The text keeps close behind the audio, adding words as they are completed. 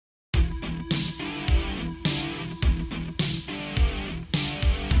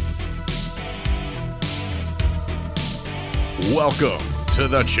Welcome to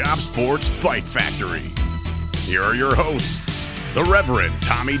the Chop Sports Fight Factory. Here are your hosts, the Reverend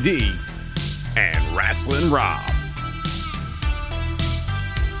Tommy D and Rasslin Rob.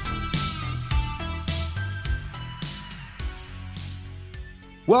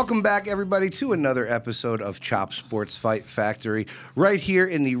 Welcome back, everybody, to another episode of Chop Sports Fight Factory, right here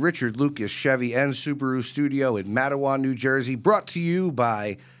in the Richard Lucas Chevy and Subaru studio in Matawan, New Jersey, brought to you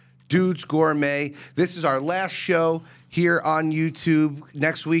by Dudes Gourmet. This is our last show here on YouTube.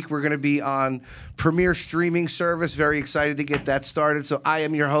 Next week, we're going to be on Premier Streaming Service. Very excited to get that started. So I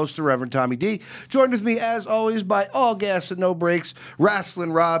am your host, the Reverend Tommy D. Joined with me, as always, by all gas and no breaks,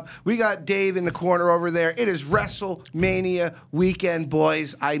 Rasslin Rob. We got Dave in the corner over there. It is WrestleMania weekend,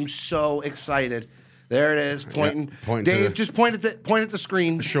 boys. I'm so excited. There it is, pointing. Yeah, Dave, just point at the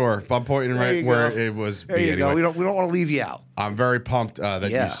screen. Sure, I'm pointing right where it was. There you go. We don't want to leave you out. I'm very pumped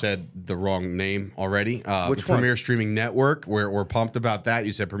that you said the wrong name already. Which the one? Premier Streaming Network. We're pumped about that.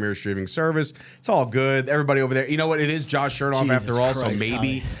 You said Premier Streaming Service. It's all good. Everybody over there. You know what? It is Josh Chernoff after all. Christ, so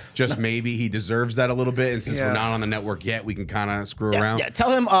maybe, just maybe, he deserves that a little bit. And since we're not on the network yet, we can kind of screw around. Yeah, tell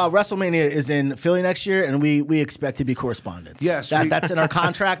him WrestleMania is in Philly next year, and we expect to be correspondents. Yes, that's in our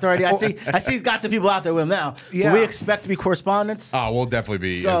contract already. I see he's got some people out there with him now. Yeah. We expect to be correspondents. Oh, we'll definitely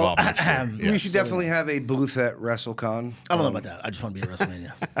be involved next year. We should definitely have a booth at WrestleCon. I don't know about that. I just want to be at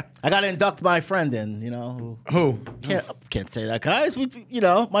WrestleMania. I got to induct my friend in, Who? Can't say that, guys.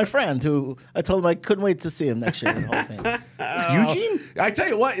 My friend who I told him I couldn't wait to see him next year. The whole thing. Eugene? I tell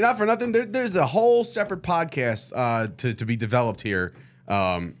you what, not for nothing, there's a whole separate podcast to be developed here.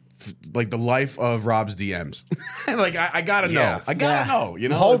 Like the life of Rob's DMs. Like I gotta know. I gotta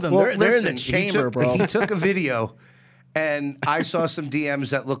know. Hold them. Well, they're in the listen, chamber, bro. He took a video, and I saw some DMs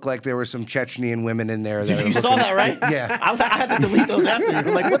that looked like there were some Chechnyan women in there. You saw that, right? Yeah. I had to delete those after you.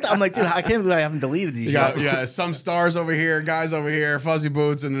 I'm like, what? I'm like, dude, I can't believe I haven't deleted these. Yeah, some stars over here, guys over here, fuzzy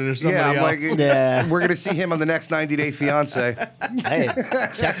boots, and then there's somebody else. We're gonna see him on the next 90 Day Fiance. Hey,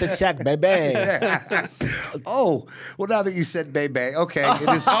 check's a check, baby. Oh, well, now that you said baby, okay. It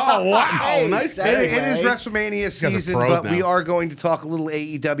is, Oh wow, Hey, nice. segue. it is WrestleMania guys are season, pros but we now. are going to talk a little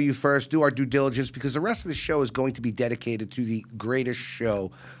AEW first, do our due diligence, because the rest of the show is going to be dedicated to the greatest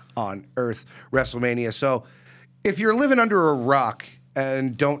show on earth, WrestleMania. So if you're living under a rock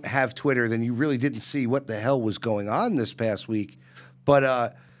and don't have Twitter, then you really didn't see what the hell was going on this past week. But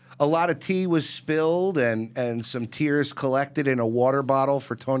a lot of tea was spilled and some tears collected in a water bottle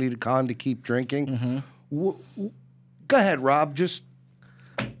for Tony Khan to keep drinking. Go ahead, Rob. Just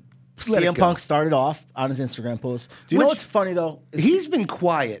let it CM go. Punk started off on his Instagram post. Do you know what's funny though? He's been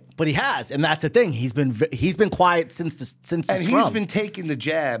quiet. But he has, and that's the thing. He's been quiet since the And scrum. he's been taking the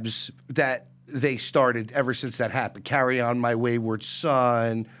jabs that they started ever since that happened. Carry on, my wayward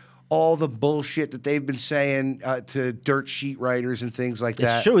son. All the bullshit that they've been saying to dirt sheet writers and things like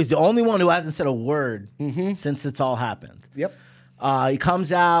that. It's true. He's the only one who hasn't said a word since it's all happened. Yep. He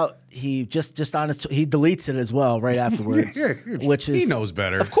comes out. He just on his he deletes it as well right afterwards, which is He knows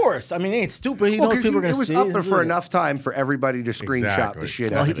better. Of course. I mean, he ain't stupid. He knows 'cause people are going it to was see up it. there for enough time for everybody to screenshot the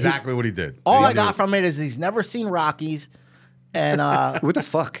shit out That's of it. exactly what he did. All He I knew. got from it is he's never seen Rockies, and What the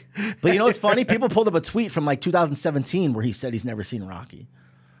fuck? but you know what's funny? People pulled up a tweet from like 2017 where he said he's never seen Rocky.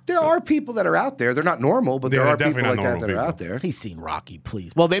 There are people that are out there. They're not normal, but there They're are people definitely like not that normal that are people. out there. He's seen Rocky,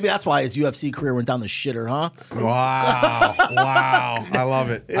 please. Well, maybe that's why his UFC career went down the shitter, huh? Wow. I love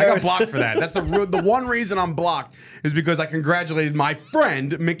it. I got blocked for that. That's the one reason I'm blocked is because I congratulated my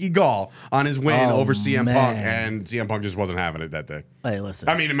friend Mickey Gall on his win over CM Punk, and CM Punk just wasn't having it that day. Hey, listen.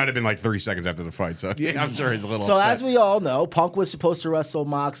 I mean, it might have been like 30 seconds after the fight, so yeah, I'm sure he's a little So upset. as we all know, Punk was supposed to wrestle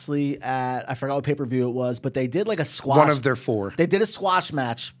Moxley at, I forgot what pay-per-view it was, but they did like a squash. One of their four. They did a squash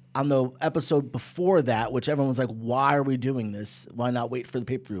match on the episode before that, which everyone was like, why are we doing this? Why not wait for the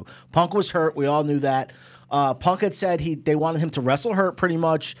pay-per-view? Punk was hurt. We all knew that. Punk had said they wanted him to wrestle hurt pretty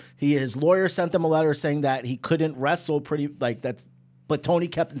much. His lawyer sent them a letter saying that he couldn't wrestle but Tony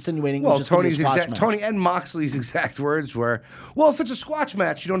kept insinuating it was Well, just gonna be a squash match. Tony and Moxley's exact words were, "Well, if it's a squash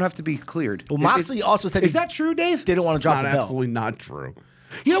match, you don't have to be cleared." Well, Moxley also said "Is he that true, Dave?" didn't want to drop Not the belt. absolutely not true.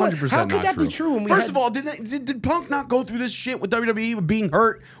 You know what? 100% How could not that be true. true when we First had- of all, did Punk not go through this shit with WWE with being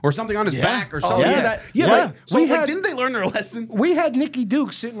hurt or something on his back or something? yeah. to that? Yeah. Right? So We like, had- didn't they learn their lesson? We had Nikki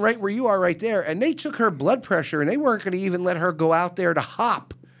Duke sitting right where you are right there, and they took her blood pressure, and they weren't going to even let her go out there to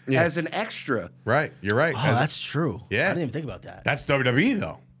hop as an extra. Right, you're right. Oh, that's true. Yeah. I didn't even think about that. That's WWE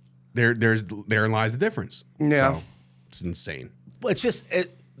though. Therein lies the difference. Yeah. So, it's insane. Well, it's just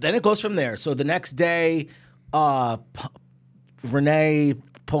then it goes from there. So the next day, Renee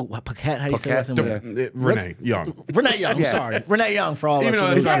Paquette, how do you say Paquette? that? Renee Young. Renee Young. I'm sorry, Renee Young for all of Even us. though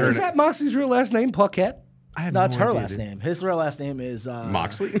who it's listen. not her Is that Moxley's real last name, Paquette? I have No, it's no her idea, last dude. name. His real last name is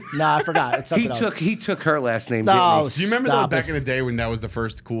Moxley? Nah, I forgot. It's something else. He took her last name. No, Didn't Do you remember stop back it. in the day when that was the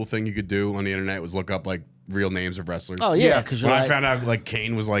first cool thing you could do on the internet was look up like real names of wrestlers? Oh yeah, because When I found out like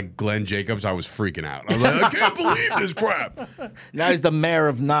Kane was like Glenn Jacobs, I was freaking out. I was like, I can't believe this crap. now he's the mayor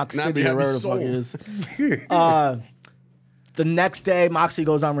of Knox Now City, we or have whatever the him fuck it is. The next day, Moxley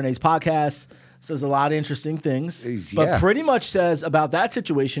goes on Renee's podcast, says a lot of interesting things, but Yeah. pretty much says about that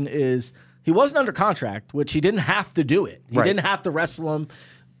situation is he wasn't under contract, which he didn't have to do it. He Right. didn't have to wrestle him.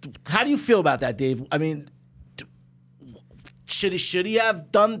 How do you feel about that, Dave? I mean, should he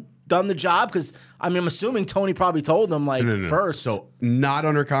have done the job? Because I mean, I'm assuming Tony probably told him like No. first. So not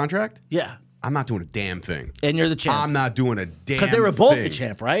under contract? Yeah, I'm not doing a damn thing. and you're the champ I'm not doing a damn because they were both the thing.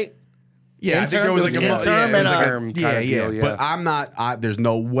 champ, right? Yeah, I think Intern? it was It like was a an intern it was and like a- yeah, kind of yeah. deal, yeah. But I'm not. There's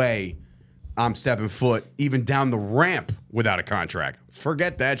no way I'm stepping foot even down the ramp without a contract.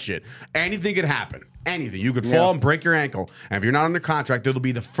 Forget that shit. Anything could happen. Anything. You could fall and break your ankle, and if you're not under contract, they'll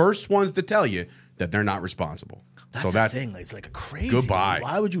be the first ones to tell you that they're not responsible. That's the thing. It's like a crazy. Goodbye.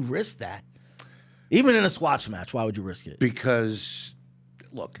 Why would you risk that? Even in a squash match, why would you risk it? Because,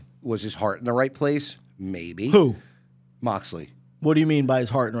 look, was his heart in the right place? Maybe. Who? Moxley. What do you mean by his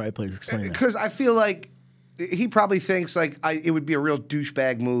heart in the right place? Explain that. Because I feel like he probably thinks like it would be a real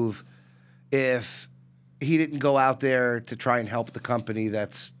douchebag move if he didn't go out there to try and help the company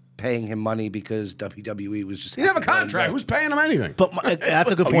that's paying him money because WWE was just. He didn't have a contract. Who's paying him anything? But that's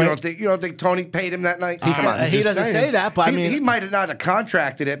a good You point. don't think Tony paid him that night? He Come on. he just doesn't saying. say that, but I mean, he might have not have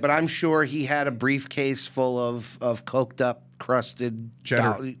contracted it, but I'm sure he had a briefcase full of coked up, crusted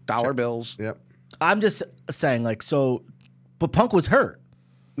Cheddar. dollar bills. Yep. I'm just saying, like, so. But Punk was hurt,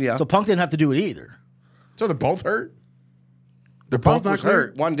 Yeah. so Punk didn't have to do it either. So they're both hurt. They're Punk both was not clear?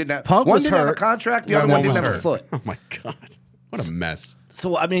 hurt. One didn't have. Punk one was didn't have a hurt. contract. The No, other one one didn't was have a hurt. foot. Oh my god, what a mess.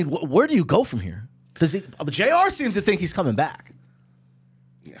 So I mean, where do you go from here? Does he? The JR seems to think he's coming back.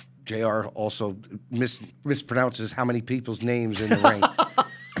 JR also mispronounces how many people's names in the ring.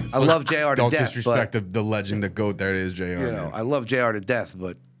 I love JR to Don't death, disrespect but the legend, the goat. That is Jr. you know, I love JR to death,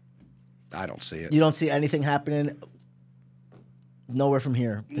 but I don't see it. You don't see anything happening. Nowhere from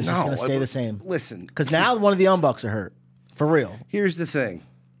here. It's just going to stay the same. Listen, Because now one of the Young Bucks are hurt, for real. here's the thing.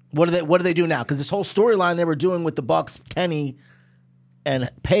 What do they do now? Because this whole storyline they were doing with the Bucks, Kenny and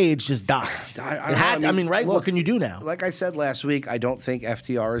Paige just died. I mean, right? look, What can you do now? Like I said last week, I don't think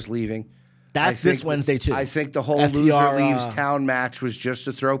FTR is leaving. That's this Wednesday too. I think the whole FTR, loser leaves town match was just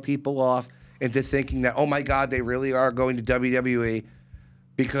to throw people off into thinking that, oh my God, they really are going to WWE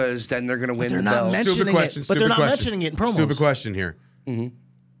because then they're going to win they're the not belt. mentioning Stupid question. it, but they're not mentioning it in promos. Stupid question here.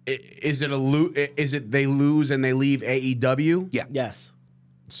 Is it they lose and they leave AEW? Yeah. Yes.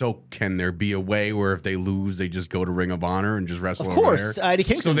 So can there be a way where if they lose, they just go to Ring of Honor and just wrestle Of over course. there? Eddie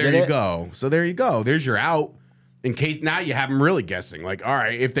Kingston So there did you it. go. So there you go. There's your out. In case now you have them really guessing. Like, all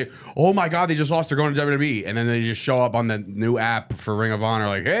right, if they, oh my God, they just lost, they're going to WWE, and then they just show up on the new app for Ring of Honor,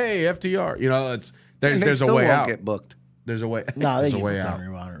 like, hey, FTR. You know, And there's they a still way won't out. get booked. There's a way. No, they there's a get way booked out. on Ring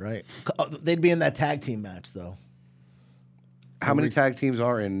of Honor, right? They'd be in that tag team match though. How many tag teams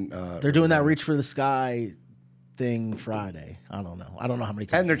are in? They're doing that Reach for the Sky thing Friday. I don't know. I don't know how many.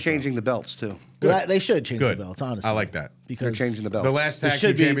 And they're teams. changing the belts too. Well, they should change Good. the belts. Honestly, I like that. because They're changing the belts. The last They tag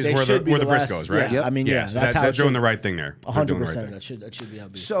should team be- champions they were should be the the last- Briscoes, right? yeah, I mean, yeah, so that's how they're it doing should- the right thing there. They're doing the right 100%. thing. That should be how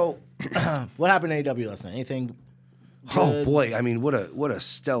it be. So, What happened to AEW last night? Anything? oh good? boy, I mean, what a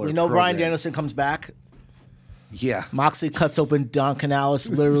stellar. You know, Bryan program. Danielson comes back. Yeah. Moxley cuts open Don Canales,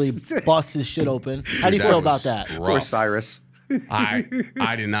 literally busts his shit open. How do you That feel was about that? rough. Poor Cyrus.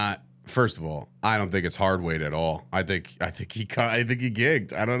 I did not. First of all, I don't think it's hard weight at all. I think he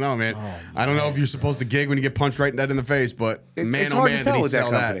gigged. I don't know, man. I don't know if you're supposed to gig when you get punched right in the face, but man, it's oh hard man, to tell did he with that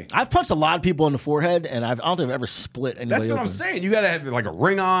sell company. that? I've punched a lot of people in the forehead, and I don't think I've ever split anybody That's what open. I'm saying. You got to have like a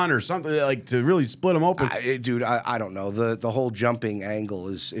ring on or something like to really split them open. Dude, I don't know. The whole jumping angle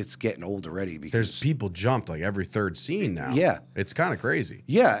it's getting old already because There's people jumped like every third scene now. Yeah. It's kind of crazy.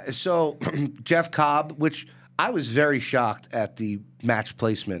 yeah. So Jeff Cobb, which I was very shocked at the match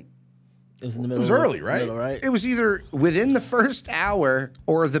placement. It was in the middle. was of the- early, right? middle, right? It was either within the first hour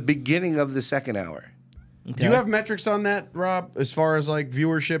or the beginning of the second hour. Do you have metrics on that, Rob, as far as like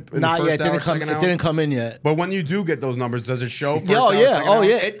viewership in Not the yet. first hour, It second hour? didn't come in yet. But when you do get those numbers, does it show first Oh hour, yeah, second oh hour?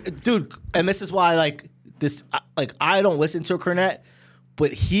 yeah, dude. And this is why I don't listen to Cornette,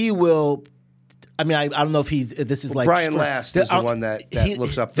 but he will. I mean, I don't know if this is like Brian Last is the one that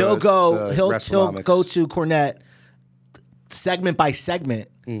looks up the He'll WrestleMomics. go to Cornette segment by segment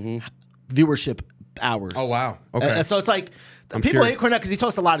Mm-hmm. viewership hours. Oh, wow. Okay. And so it's like people curious. hate Cornette because he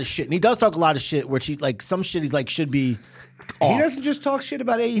talks a lot of shit, and he does talk a lot of shit. Which he like some shit he's like should be. Off. He doesn't just talk shit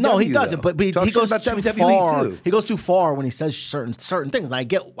about AEW. No, he doesn't. Though. But he Talks goes shit too about WWE far. too. He goes too far when he says certain things. And I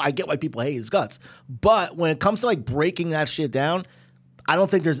get why people hate his guts. But when it comes to like breaking that shit down, I don't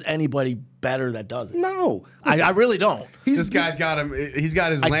think there's anybody better that does it. No, I really don't. This guy's got him. He's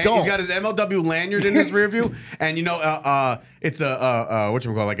got his. He's don't. got his MLW lanyard in his rear view, and it's a what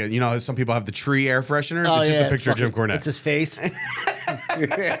you call like some people have the tree air freshener. It's just a picture of Jim Cornette. It's his face.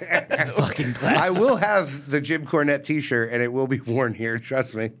 Fucking glasses. I will have the Jim Cornette T-shirt, and it will be worn here.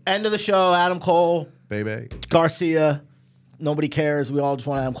 Trust me. End of the show. Adam Cole, Baby. Garcia. Nobody cares. We all just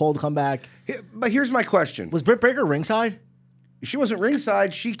want Adam Cole to come back. But here's my question: Was Britt Baker ringside? She wasn't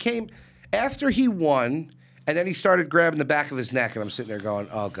ringside. She came after he won, and then he started grabbing the back of his neck, and I'm sitting there going,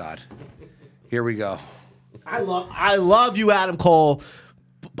 "Oh God, here we go." I love you, Adam Cole.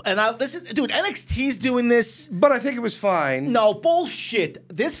 And dude, NXT's doing this. But I think it was fine. No, bullshit.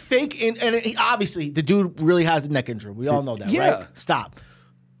 This fake, obviously, the dude really has a neck injury. We all know that, Yeah. right? Stop.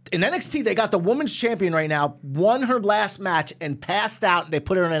 In NXT, they got the women's champion right now, won her last match and passed out, and they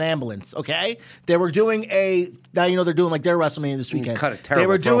put her in an ambulance, okay? They were doing now you know they're doing like their WrestleMania this weekend. Cut a terrible They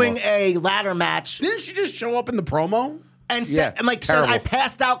were doing promo. a ladder match Didn't she just show up in the promo? and Yeah, said, terrible. I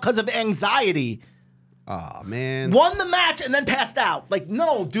passed out because of anxiety. Oh man. Won the match and then passed out. Like,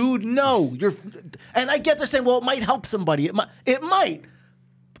 no, dude, no. And I get they're saying, well, it might help somebody. It might.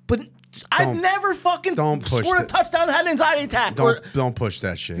 But I've never fucking don't push scored a it. touchdown and had an anxiety attack. Don't push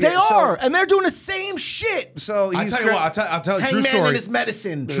that shit. They are, and they're doing the same shit. So I'll he's tell you what. I'll tell you. True Hangman story. and his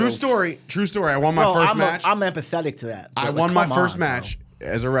medicine. True story. True story. I won my Bro, first I'm match. I'm empathetic to that. I But, won like, my come first on, match bro.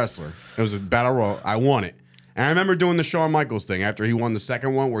 as a wrestler. It was a battle royal. I won it. And I remember doing the Shawn Michaels thing after he won the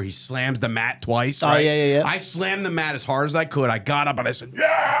second one where he slams the mat twice. Right? yeah. I slammed the mat as hard as I could. I got up and I said,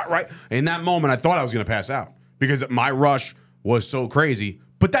 yeah, right. In that moment, I thought I was going to pass out because my rush was so crazy.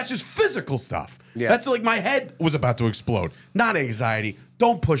 But that's just physical stuff. Yeah. That's like my head was about to explode. Not anxiety.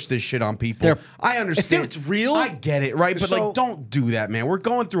 Don't push this shit on people. I understand. If it's real, I get it, right? But So- like, don't do that, man. We're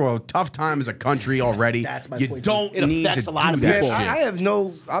going through a tough time as a country already. That's my you point. don't It need affects to a lot do of that people. shit. I have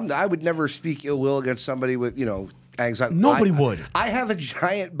no. I would never speak ill will against somebody with anxiety. Nobody would. I have a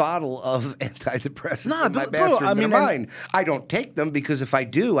giant bottle of antidepressants Nah, in my but, bro, bathroom. I They're mean, mine. I don't take them because if I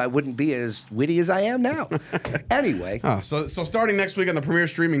do, I wouldn't be as witty as I am now. Anyway, So starting next week on the Premier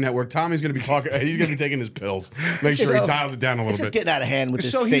Streaming Network, Tommy's going to be talking. He's going to be taking his pills. Make sure he dials it down a It's little just bit. getting out of hand with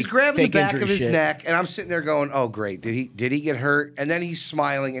this so fake, he's grabbing the fake back injury of his shit. neck, and I'm sitting there going, "Oh, great! Did he get hurt?" And then he's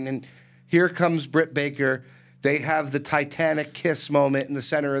smiling, and then here comes Britt Baker. They have the Titanic kiss moment in the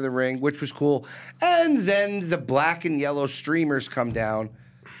center of the ring, which was cool. And then the black and yellow streamers come down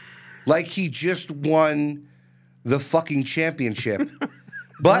like he just won the fucking championship.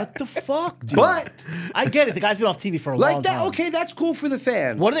 What the fuck, dude? But I get it. The guy's been off TV for a like long that, time. okay, that's cool for the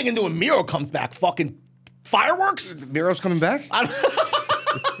fans. What are they gonna do when Miro comes back? Fucking fireworks? Miro's coming back?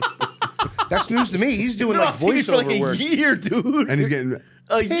 That's news to me. He's doing Been like off TV for like voiceover a work. year, dude. And he's getting.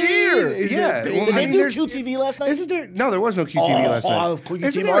 A year. Yeah. Did Well, they I mean, do there's- QTV last night? Isn't there? No, there was no QTV last night. QTV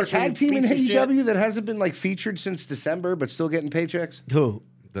Isn't there a March tag team in piece of shit? AEW that hasn't been like featured since December but still getting paychecks? Who?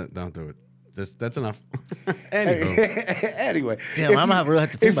 Don't do it. That's enough. Anywho. Anyway, Damn, I'm gonna really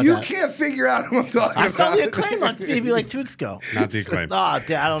have to think if about you that. can't figure out who I'm talking I about, saw the Acclaim on TV like 2 weeks ago. Not the Acclaim. Oh,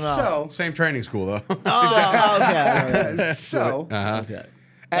 damn, I don't know. So, Same training school though. Oh, okay. so Okay.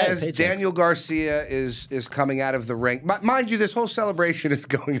 as Hey, paychecks. Daniel Garcia is coming out of the ring, mind you, this whole celebration is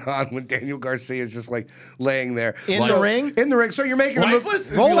going on when Daniel Garcia is just like laying there In the ring? In the ring. So you're making him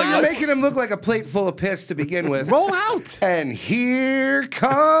Lifeless? Is look, he like you're out? making him look like a plate full of piss to begin with. Roll out. And here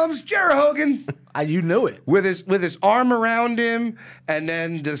comes Jarrett Hogan. You knew it. With his arm around him, and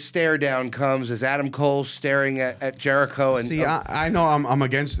then the stare down comes as Adam Cole staring at Jericho. And See, I know I'm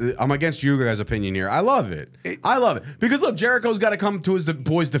against you guys' opinion here. I love it. I love it because look, Jericho's got to come to his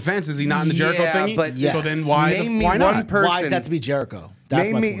boy's defense. Is he not in the Jericho Yeah, thingy? but yes. So then why Name me why one not? person. Why does that have to be Jericho? That's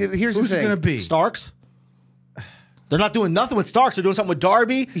name my me. point. Here's Who's the it thing. gonna be? Starks? They're not doing nothing with Starks. They're doing something with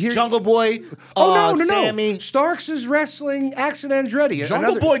Darby, Here- Jungle Boy, Oh no, Sammy. Starks is wrestling Action Andretti.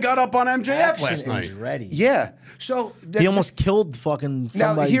 Jungle Boy got up on MJF last night. Ready. Yeah. So He almost killed fucking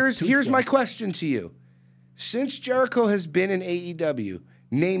now somebody. here's my question to you. Since Jericho has been in AEW,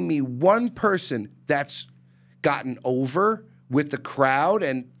 name me one person that's gotten over with the crowd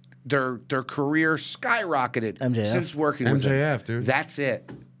and their career skyrocketed MJF. since working with him. MJF, dude. That's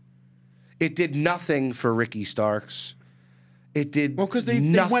it. It did nothing for Ricky Starks. It did Well, because they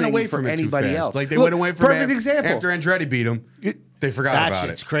nothing went away for from it anybody too fast. else. Like they Look, went away from perfect it example. after Andretti beat him. They forgot That about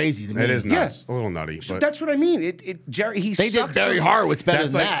shit's it. crazy to me. It is nuts. A little nutty. So but that's what I mean. Jerry, They did Barry Horowitz better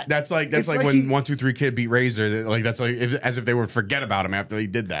than that. That's like like when he- 1, 2, 3 Kid beat Razor. Like that's like as if they would forget about him after he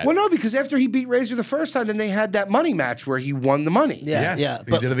did that. Well, no, because after he beat Razor the first time, then they had that money match where he won the money. Yeah, Yes, yeah.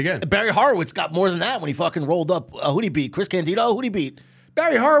 he did it again. Barry Horowitz got more than that when he fucking rolled up. Who'd he beat? Chris Candido? Who'd he beat?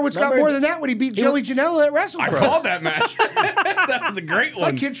 Barry Horowitz got Remember- more than that when he beat Joey Janela at I WrestleMania. called that match. That was a great My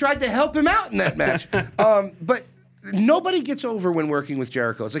one. kid tried to help him out in that match. But nobody gets over when working with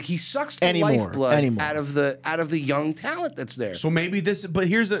Jericho. It's like he sucks the lifeblood out of the young talent that's there. So maybe this, but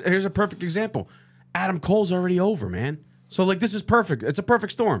here's a perfect example. Adam Cole's already over, man. So like this is perfect. It's a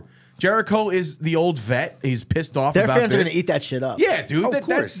perfect storm. Jericho is the old vet. He's pissed off Their about fans are this. going to eat that shit up. Yeah, dude. Of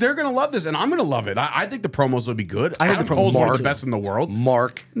course. They're going to love this, and I'm going to love it. I think the promos will be good. I think Adam the Cole's one of Mark- the best in the world.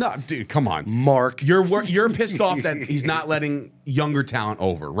 Mark. No, dude, come on. Mark. You're pissed off that he's not letting younger talent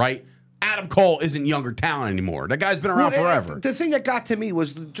over, right? Adam Cole isn't younger talent anymore. That guy's been around forever. The thing that got to me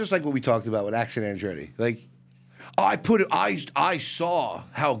was just like what we talked about with Axe and Andretti. Like, I saw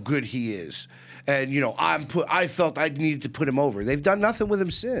how good he is. And I felt I needed to put him over. They've done nothing with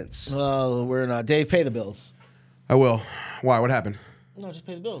him since. Well, we're not. Dave, pay the bills. I will. Why? What happened? No, just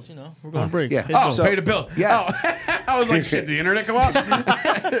pay the bills. We're going to break. Yeah. Pay the Oh, bills. So- pay the bill. Yes. Oh. I was like, shit, the internet go out?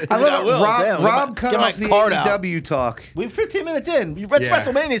 I love will. it. Damn, Rob get cut my off the card out. AEW talk. We're 15 minutes in. It's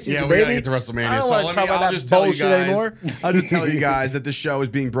WrestleMania season, yeah, we baby. gotta get to WrestleMania. I don't So want to let talk me, about I'll that just tell you bullshit guys. anymore. I'll just tell you guys that the show is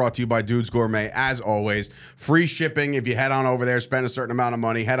being brought to you by Dudes Gourmet. As always, free shipping. If you head on over there, spend a certain amount of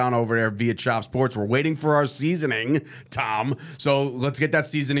money, head on over there via Chop Sports. We're waiting for our seasoning, Tom. So let's get that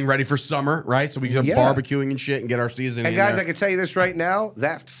seasoning ready for summer, right? So we can have barbecuing and shit and get our seasoning. And in guys, there. I can tell you this right now: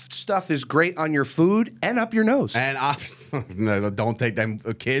 that stuff is great on your food and up your nose. And no, don't take them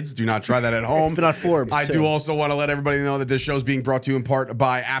kids. Do not try that at home. It's been on Forbes, I too. do also want to let everybody know that this show is being brought to you in part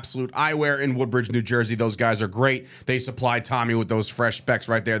by Absolute Eyewear in Woodbridge, New Jersey. Those guys are great. They supply Tommy with those fresh specs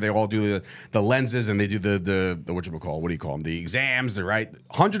right there. They all do the lenses and they do the what do you call them? The exams. They're right.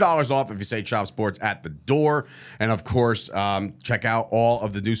 $100 off if you say Chop Sports at the door. And of course, check out all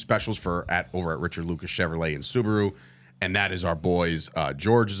of the new specials over at Richard Lucas Chevrolet and Subaru. And that is our boys.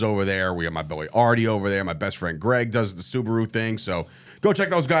 George is over there. We have my boy Artie over there. My best friend Greg does the Subaru thing. So go check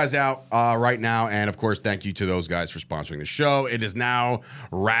those guys out right now. And of course, thank you to those guys for sponsoring the show. It is now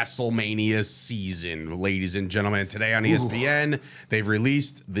WrestleMania season, ladies and gentlemen. Today on ESPN, they've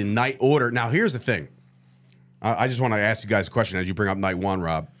released the night order. Now, here's the thing. I just want to ask you guys a question as you bring up night one,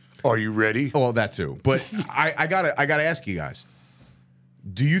 Rob. Are you ready? Well, that too. But I gotta ask you guys.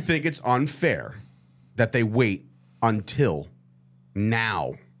 Do you think it's unfair that they wait until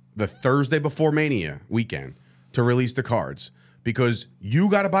now, the Thursday before Mania weekend, to release the cards? Because you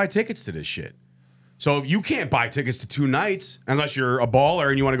got to buy tickets to this shit. So if you can't buy tickets to 2 nights, unless you're a baller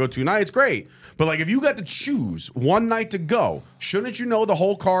and you want to go 2 nights, great. But like if you got to choose one night to go, shouldn't you know the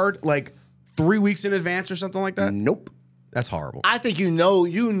whole card like 3 weeks in advance or something like that? Nope. That's horrible. I think you know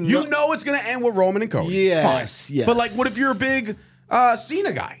You know it's going to end with Roman and Cody. Yes, Fine. yes. But like, what if you're a big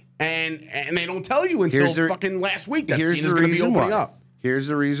Cena guy and they don't tell you until fucking last week that Here's Cena's the going to be reason opening why. up? Here's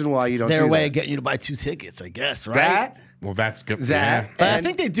the reason why you don't their do way that. of getting you to buy 2 tickets, I guess, right? That Well, that's good. That- Yeah. But I And-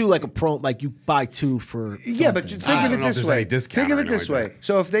 think they do like a pro, like you buy 2 for. Yeah, but something. think I of don't it know if this there's any way. discount Think or of it anything this like way. that.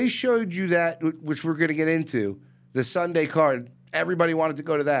 So if they showed you that, which we're going to get into, the Sunday card, everybody wanted to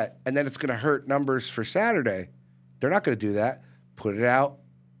go to that, and then it's going to hurt numbers for Saturday. They're not going to do that. Put it out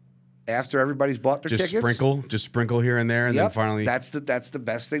after everybody's bought their Just tickets. sprinkle here and there, and then Yep, finally. that's the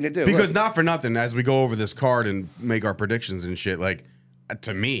best thing to do. Because Look, not for nothing, as we go over this card and make our predictions and shit, like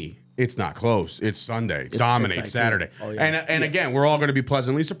to me, it's not close. It's Sunday, dominate it's Saturday, oh, yeah. and again, we're all going to be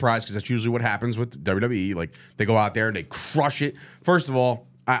pleasantly surprised because that's usually what happens with WWE. Like they go out there and they crush it. First of all,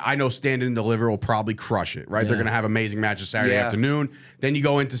 I know Stand and Deliver will probably crush it, right? They're going to have amazing matches Saturday Yeah. afternoon. Then you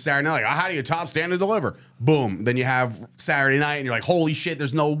go into Saturday night, like, how do you top Stand and Deliver? Boom. Then you have Saturday night, and you're like, holy shit,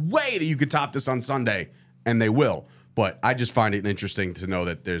 there's no way that you could top this on Sunday, and they will. But I just find it interesting to know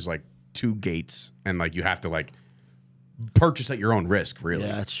that there's like 2 gates, and like you have to like purchase at your own risk, really.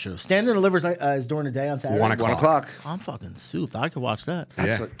 Yeah, that's true. Standard delivers is during the day on Saturday. 1 1 o'clock. I'm fucking souped. I could watch that.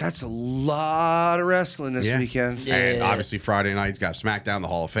 That's a lot of wrestling this weekend. And obviously Friday night's got SmackDown, the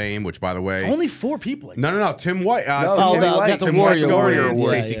Hall of Fame, which by the way, Only 4 people. Like no, Tim White, No, Tim, Timmy White, White. the Tim White's Warrior going in,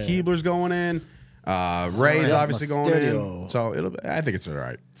 Awards. Stacy Yeah. Keebler's going in, Ray's Rey obviously going in, Mysterio. so I think it's all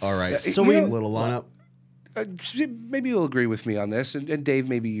right. All right, So we we- little lineup. Maybe you'll agree with me on this, and Dave,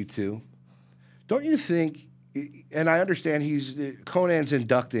 maybe you too. Don't you think? And I understand Conan's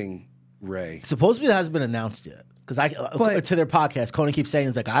inducting Ray. supposedly that hasn't been announced yet. Because But- to their podcast, Conan keeps saying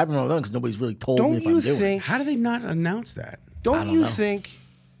it's like I haven't known because nobody's really told me Don't if you I'm doing it. think? How do they not announce that? Don't don't you know. think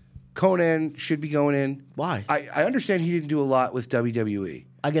Conan should be going in. Why? I understand he didn't do a lot with WWE.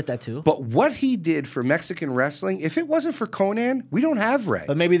 I get that too. But what he did for Mexican wrestling, if it wasn't for Conan, we don't have Rey.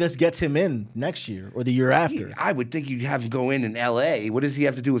 But maybe this gets him in next year or the year after. I would think you'd have him go in L.A. What does he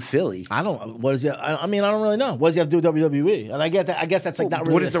have to do with Philly? I don't. What is he? I mean, I don't really know. What does he have to do with WWE? And I get that. I guess that's like not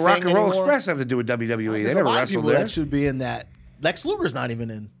really. What did the Rock and Roll anymore. Express have to do with WWE? They never wrestled there. That should be in that. Lex Luger's not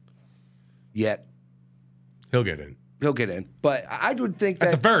even in yet. He'll get in. He'll get in, but I would think that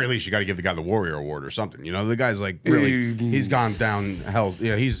at the very least you got to give the guy the Warrior Award or something. You know, the guy's like really he's gone down hell.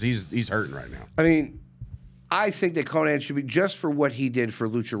 Yeah, he's hurting right now. I mean, I think that Conan should be just for what he did for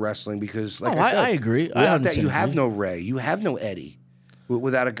lucha wrestling because, like I said, I agree. Without that, you have no Rey, you have no Eddie.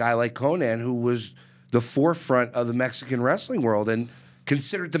 Without a guy like Conan, who was the forefront of the Mexican wrestling world and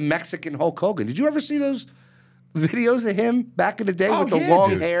considered the Mexican Hulk Hogan. Did you ever see those videos of him back in the day with the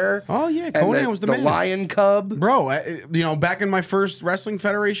long hair? Oh yeah, Conan was the man. Lion Cub, bro. You know, back in my first wrestling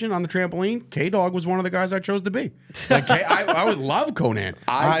federation on the trampoline, K-Dog was one of the guys I chose to be. Like, I would love Conan.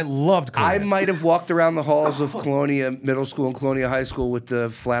 I loved Conan. I might have walked around the halls of Colonia Middle School and Colonia High School with the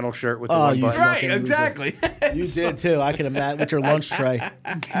flannel shirt with the one button. Right, exactly. You did too. I can imagine with your lunch tray.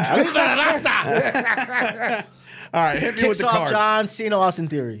 All right, hit me with the Kicks off card. John Cena Austin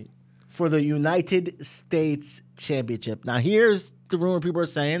Theory for the United States Championship. Now, here's the rumor people are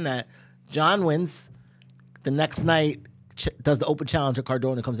saying that John wins the next night, does the open challenge, and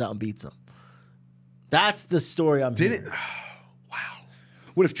Cardona comes out and beats him. That's the story I'm hearing.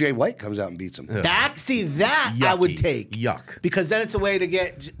 What if Jay White comes out and beats him? That Yucky. I would take. Yuck. Because then it's a way to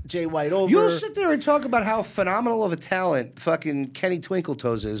get Jay White over. You'll sit there and talk about how phenomenal of a talent fucking Kenny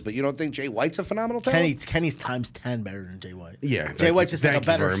Twinkletoes is, but you don't think Jay White's a phenomenal talent? Kenny's times 10 better than Jay White. Yeah, Jay White's just like a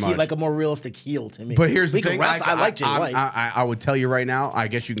better, heel, like a more realistic heel to me. But here's the He can thing: wrestle. I like Jay White. I would tell you right now. I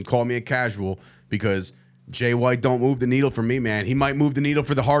guess you can call me a casual because Jay White don't move the needle for me, man. He might move the needle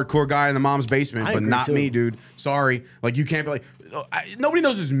for the hardcore guy in the mom's basement, but not me, dude. Sorry. Like, you can't be like, nobody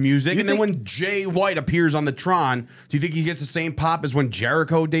knows his music. And then when Jay White appears on the Tron, do you think he gets the same pop as when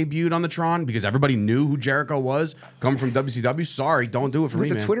Jericho debuted on the Tron? Because everybody knew who Jericho was coming from WCW. Sorry, don't do it for me, With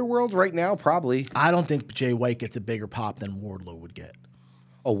the man. Twitter world right now, probably. I don't think Jay White gets a bigger pop than Wardlow would get.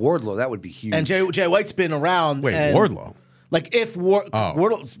 Oh, Wardlow, that would be huge. And Jay White's been around. Wait, and Wardlow? Like if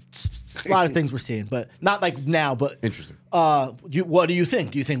Wardlow, a lot of things we're seeing, but not like now. But interesting. What do you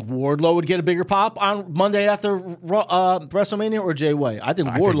think? Do you think Wardlow would get a bigger pop on Monday after WrestleMania or Jay White? I think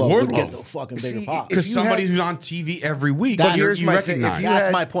Wardlow would get the fucking bigger pop. Because somebody who's on TV every week, here's my recognize. thing.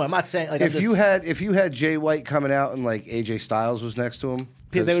 That's my point. I'm not saying like if you had Jay White coming out and like AJ Styles was next to him,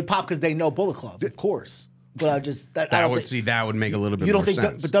 they would pop because they know Bullet Club, of course. But I just that would make a little bit you don't more think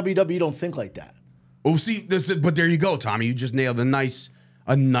sense. but WWE don't think like that. Oh, see, but there you go, Tommy. You just nailed a nice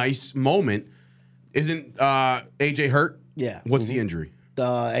moment. Isn't AJ hurt? Yeah. What's the injury?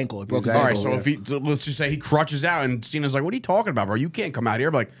 The ankle. He broke his All right, ankle. so let's just say he crutches out, and Cena's like, "What are you talking about, bro? You can't come out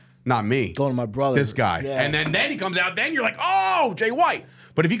here." But like, not me. Going to my brother. This guy. Yeah. And then he comes out. Then you're like, "Oh, Jay White."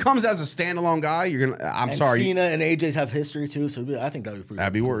 But if he comes as a standalone guy, you're gonna. I'm sorry. Cena and AJ's have history too, so I think that'd be pretty.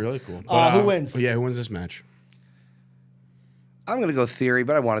 That'd be really cool. Who wins? Yeah, who wins this match? I'm going to go Theory,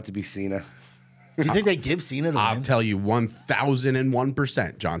 but I want it to be Cena. Do you think they give Cena to I'll win? tell you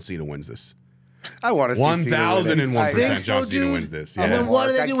 1,001% John Cena wins this. I want to see 1,001% John Cena wins this. And Yeah. then what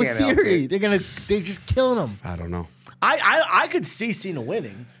do they do with I can't help Theory? it. They're just killing him. I don't know. I could see Cena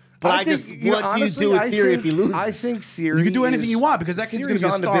winning, but what do you honestly, do with Theory if he loses? I think Theory. You can do anything you want because that kid's going to be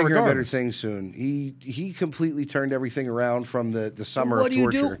a on to star bigger and better regardless. things soon. He completely turned everything around from the summer of What do you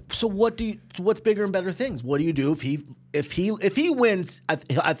torture. do? So what's bigger and better things? What do you do if he wins? I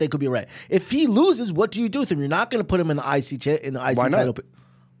think he'll be right. If he loses, what do you do with him? You're not going to put him in the IC Why not? title.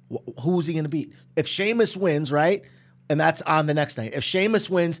 Who's he going to beat? If Sheamus wins, right? And that's on the next night. If Sheamus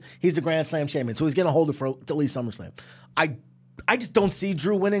wins, he's the Grand Slam champion. So he's going to hold it for at least SummerSlam. I just don't see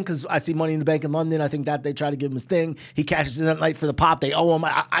Drew winning because I see Money in the Bank in London. I think that they try to give him his thing. He cashes in that night for the pop. They owe him.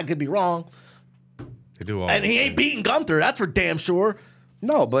 I could be wrong. They do all And he ain't beating Gunther. That's for damn sure.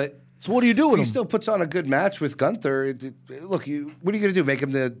 No, but So what do you do with he him? still puts on a good match with Gunther. Look, what are you going to do? Make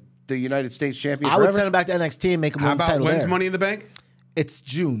him the United States champion I would forever? send him back to NXT and make him How win the about title when's there. Money in the Bank? It's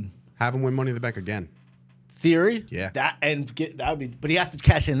June. Have him win Money in the Bank again. Theory? Yeah. That would be, but he has to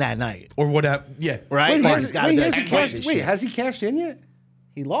cash in that night. Or whatever. Yeah. Right? Wait, He's gotta be like, "Fuck this shit." has he cashed in yet?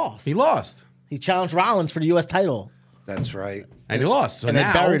 He lost. He lost. He challenged Rollins for the U.S. title. That's right. And he lost. So And they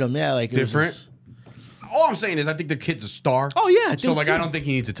now, buried him. Yeah, like it was different. just- All I'm saying is I think the kid's a star. Oh, yeah, I So think like too. I don't think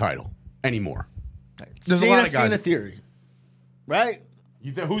he needs a title anymore. There's Cena, a lot of guys. Cena Theory. Right?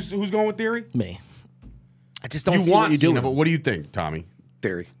 Who's going with Theory? Me. I just don't You see want what you do. Cena, but what do you think, Tommy?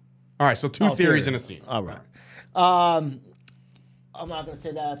 Theory. All right, so two theories in a scene. All right. I'm not going to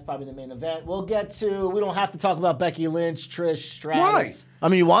say that's probably the main event. We don't have to talk about Becky Lynch, Trish Stratus. Why? I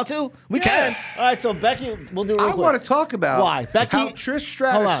mean, you want to? We can. All right, so Becky, we'll do it real quick. I want to talk about why Becky, how Trish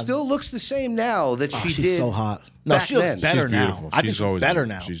Stratus still looks the same now that she she's did. so hot. No, she looks better She's now. beautiful. I think she's better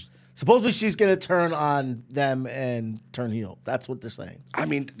now. She's Supposedly she's going to turn on them and turn heel. That's what they're saying. I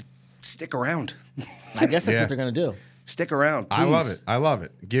mean, stick around. I guess that's what they're going to do. Stick around, please. I love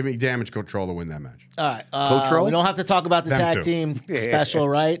it. Give me Damage Control to win that match. All right. Control? We don't have to talk about the Them tag too. team special,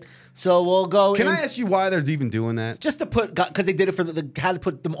 right? So we'll go Can I ask you why they're even doing that? just to put, because they did it they had to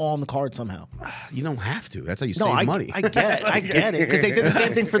put them all on the card somehow. You don't have to. That's how you save money. I get it, because they did the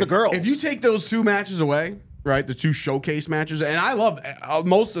same thing for the girls. If you take those 2 matches away, right, the 2 showcase matches, and I love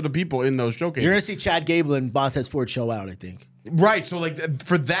most of the people in those showcases. You're going to see Chad Gable and Montez Ford show out, I think. Right, so like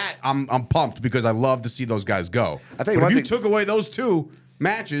for that, I'm pumped because I love to see those guys go. I tell you but one if you thing- took away those 2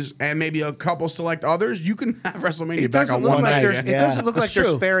 matches and maybe a couple select others, you can have WrestleMania It back doesn't on look one like night. there's- Yeah. it doesn't look like That's they're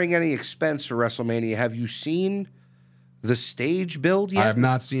true. sparing any expense for WrestleMania. Have you seen the stage build yet? I have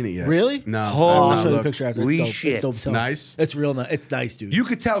not seen it yet. Really? No. Oh, I have I'll not show you a looked. picture after. Holy It's dope. shit. It's dope as hell. Nice? It's real nice. It's nice, dude. You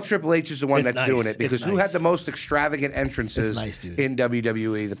could tell Triple H is the one It's that's nice. doing it because It's who nice. had the most extravagant entrances It's nice, dude. in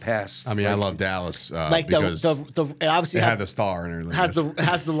WWE the past? I mean, I love Dallas like because it obviously it has, had the star and everything.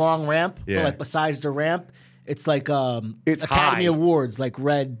 has the long ramp, Yeah. but like besides the ramp, it's like It's Academy high. Awards, like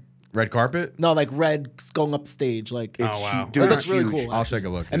red carpet? No, like red going up stage. Like It's wow. Dude, it looks it's really huge. cool. I'll actually. take a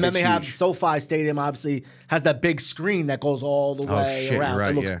look. And then It's they have huge. SoFi Stadium. Obviously has that big screen that goes all the way shit, around. you're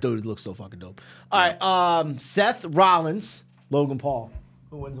right, it looks, yeah. dude, it looks so fucking dope. All right, Seth Rollins, Logan Paul.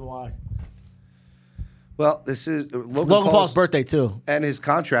 Who wins and why? Well, this is It's Logan Paul's birthday too. and his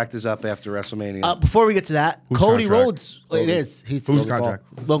contract is up after WrestleMania. Before we get to that, Whose Cody contract? Rhodes. It is. He's Whose Logan contract?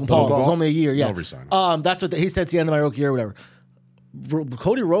 Paul. Logan Paul. Logan It was Paul? only a year. Yeah. They'll resign him. That's what he said. It's the end of my rookie year, or whatever.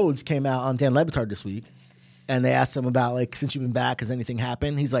 Cody Rhodes came out on Dan Lebitard this week, and they asked him about like, since you've been back, has anything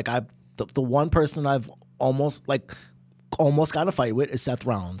happened? He's like, the one person I've almost got in a fight with is Seth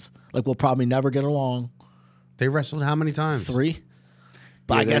Rollins. Like, we'll probably never get along. They wrestled how many times? 3.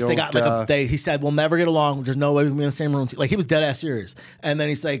 But Yeah, I guess they got like he said, we'll never get along. There's no way we can be in the same room. Like, he was dead ass serious. And then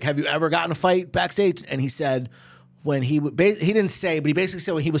he's like, have you ever gotten a fight backstage? And he said, when he didn't say, but he basically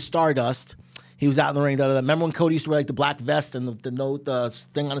said when he was Stardust, he was out in the ring. Remember when Cody used to wear like the black vest and the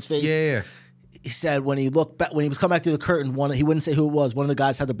thing on his face? Yeah. He said when he looked back, when he was coming back through the curtain, he wouldn't say who it was. One of the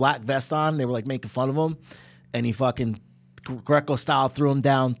guys had the black vest on. They were like making fun of him, and he fucking Greco style threw him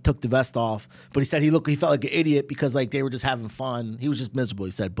down, took the vest off. But he said he felt like an idiot because like they were just having fun. He was just miserable.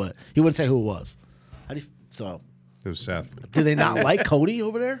 He said, but he wouldn't say who it was. So It was Seth. do they not like Cody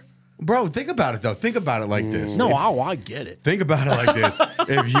over there? Bro, think about it though. Think about it like this. No, I get it. Think about it like this.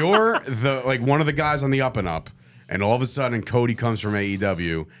 If you're one of the guys on the up and up, and all of a sudden Cody comes from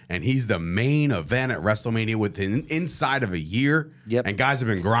AEW and he's the main event at WrestleMania within inside of a year, Yep. and guys have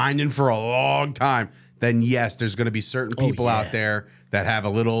been grinding for a long time, then yes, there's going to be certain people out there that have a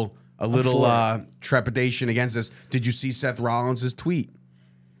little trepidation against this. Did you see Seth Rollins' tweet?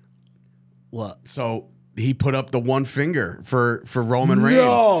 What? So he put up the one finger for Roman Reigns.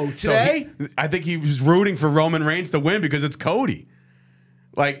 No, So today? I think he was rooting for Roman Reigns to win because it's Cody.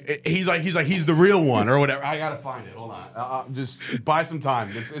 Like he's the real one or whatever. I gotta find it. Hold on. Just buy some time.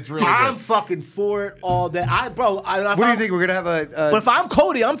 It's really I'm good. fucking for it all day. what do you think? We're gonna have But if I'm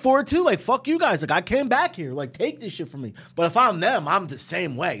Cody, I'm for it too. Like, fuck you guys. Like, I came back here. Like, take this shit from me. But if I'm them, I'm the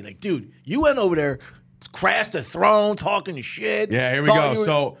same way. Like, dude, you went over there, crashed the throne, talking your shit. Yeah, here we Thought go. you were-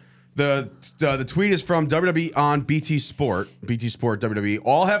 So the tweet is from WWE on BT Sport WWE.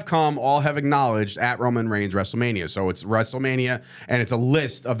 All have come, all have acknowledged at Roman Reigns WrestleMania. So it's WrestleMania, and it's a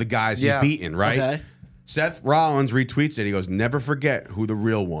list of the guys Yeah. he's beaten, right? Okay. Seth Rollins retweets it. He goes, "Never forget who the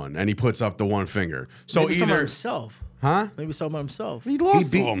real one," and he puts up the one finger. So Maybe someone either, himself. huh? Maybe someone himself. He lost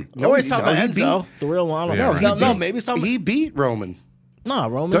beat- to him. No, he's talking no, about he Enzo, the real one. I don't Yeah, know. right. No, He maybe someone. he beat Roman. No,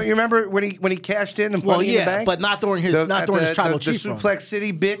 Roman. Don't you remember when he cashed in and Well, Money in the yeah, Bank? but not during his at tribal the chief run. Suplex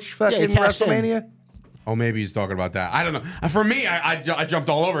City bitch he fucking cashed in. WrestleMania. Oh, maybe he's talking about that. I don't know. For me, I jumped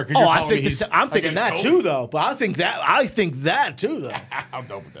all over because Oh, you're I telling me think he's I'm thinking that against too, Cody. though. But I think that too, though. How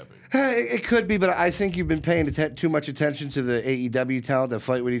dope would that be? It could be, but I think you've been paying too much attention to the AEW talent that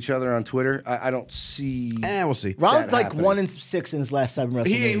fight with each other on Twitter. I don't see. We'll see. Rollins like happening. 1-6 in his last 7 WrestleManias.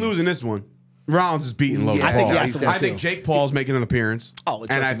 He ain't losing this one. Rollins is beating Logan Yeah, Paul. I think he has to win, I think too. Jake Paul's making an appearance. Oh,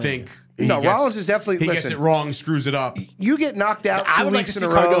 it's and I WrestleMania. think Rollins is definitely. He gets listen, it wrong, screws it up. You get knocked out I 2 would like to weeks see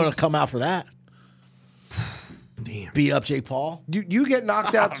in a Cardona row. come out for that. Damn. Beat up Jake Paul. You get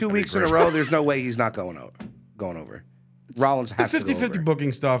knocked out 2 weeks in a row. There's no way he's not going over. Rollins has The to go 50-50 over.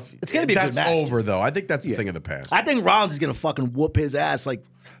 booking stuff. It's gonna be a good that's match. over though. I think that's the thing of the past. I think Rollins is gonna fucking whoop his ass like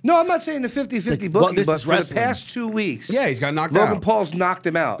No, I'm not saying the 50-50 booking, this but is for wrestling. the past 2 weeks, Yeah, he's got knocked out. Logan Paul's knocked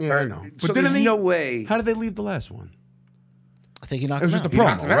him out. Yeah, I know. So But there's didn't no way. How did they leave the last one? I think he knocked It was him just a out. He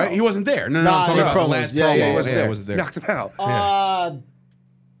knocked promo, him right? out. He wasn't there. No, Nah, I'm talking yeah, about the promos. last Yeah, promo. yeah, he wasn't there. wasn't there. Knocked him out.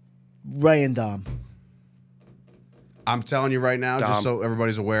 Ray and Dom. I'm telling you right now, Dom. just so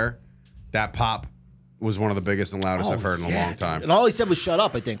everybody's aware, that pop was one of the biggest and loudest I've heard in a long time. And all he said was "shut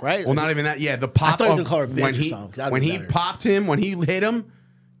up." I think, right? Well, not even that. Yeah, the pop. thought he was of gonna call her bitch when or he something, 'cause that'd when be he better. popped him, when he hit him,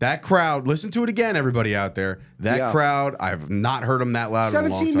 that crowd. Listen to it again, everybody out there. That Yeah. crowd. I've not heard him that loud in a long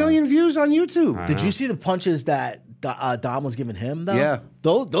 17 time. million views on YouTube. Did you see the punches that Dom was giving him? Though, Yeah.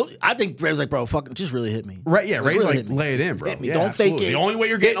 Those. I think Ray was like, "Bro, fucking, just really hit me." Right? Yeah, Ray's really like, hit me. lay it in, Just bro. hit me. Yeah, Don't absolutely. fake it. The only way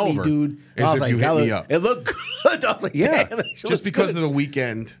you're getting Hit me, over dude. is I was if like, you hit that me look- up. It looked good. I was like, Yeah. "Damn, that shit Just was because good." of the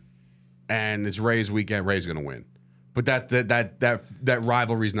weekend, and it's Ray's weekend, Ray's gonna win. But that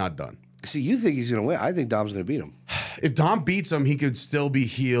rivalry's not done. See, you think he's going to win. I think Dom's going to beat him. If Dom beats him, he could still be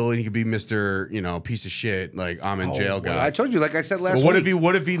heel and he could be Mr. Piece of shit, like I'm in jail Well, guy. I told you, like I said last So what week.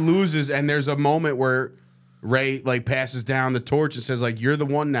 if he loses and there's a moment where Ray like passes down the torch and says like you're the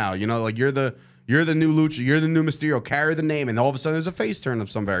one now, like you're the new Lucha, you're the new Mysterio, carry the name, and all of a sudden there's a face turn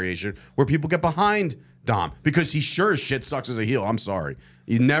of some variation where people get behind Dom because he sure as shit sucks as a heel. I'm sorry,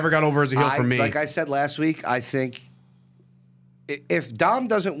 he never got over as a heel for me. Like I said last week, I think if Dom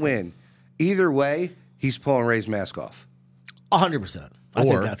doesn't win, either way, he's pulling Ray's mask off. 100%. I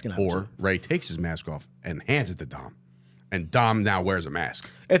think that's gonna happen. Or too. Ray takes his mask off and hands it to Dom, and Dom now wears a mask.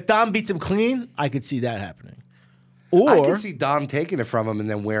 If Dom beats him clean, I could see that happening. I Or can see Dom taking it from him and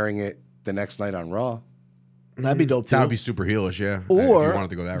then wearing it the next night on Raw. that'd be dope too. That would be super heelish, yeah. if Or you wanted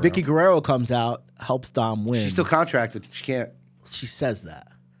to go that Vicky route. Guerrero comes out, helps Dom win. She's still contracted. She can't. She says that.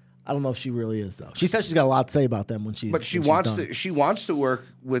 I don't know if she really is though. She says she's got a lot to say about them when she's. But she when she's wants done. to. She wants to work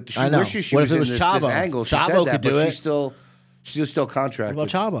with. She I know. wishes she What was if it in was this Chavo? angle. She Chavo said that, could do but it. she's still contracted.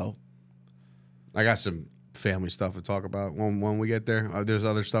 What about Chavo? I got some family stuff to talk about when we get there. There's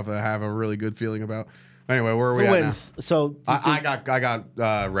other stuff that I have a really good feeling about. Anyway, where are we Who at wins? So now? I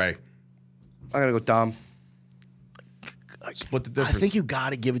got Ray. I gotta go with Dom. Split the I difference. think you got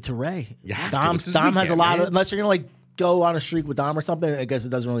to give it to Ray. You have to. Dom It's his has a weekend, lot of. man. Unless you're gonna like go on a streak with Dom or something, I guess it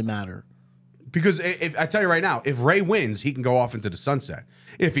doesn't really matter. Because if I tell you right now, if Ray wins, he can go off into the sunset.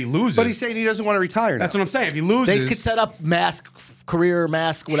 If he loses, But he's saying he doesn't want to retire now. that's what I'm saying. If he loses, They could set up career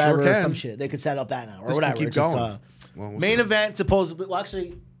mask, whatever, or can. some shit. They could set up that now or This can whatever. keep It's just, going. Well, we'll main see. event supposedly. Well,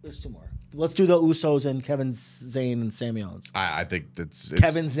 actually, there's two more. Let's do the Usos and Kevin Zane and Sammy Owens. I think it's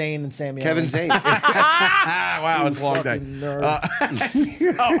Kevin Zane and Sammy Kevin Owens. Zane. wow, it's a long day. Fucking nerd.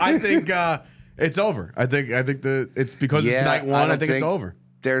 So I think it's over. I think it's because it's night one. I think it's over.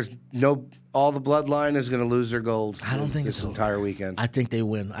 There's no. All the bloodline is going to lose their gold. I don't think this it's over. entire weekend. I think they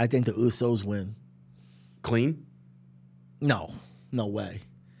win. I think the Usos win. Clean. No way.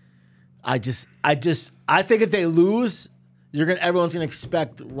 I think if they lose, everyone's gonna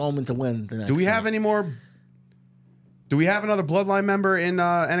expect Roman to win the next. Do we have night. any more? Do we have another bloodline member in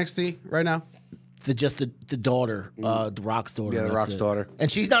NXT right now? The daughter, the Rock's daughter. Yeah, the that's Rock's it. daughter.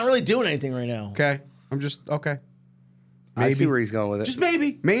 And she's not really doing anything right now. Okay, I'm just okay. I see where he's going with it. Just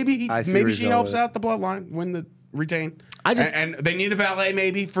maybe I see where he's she going helps with it. out the bloodline, win the retain. And they need a valet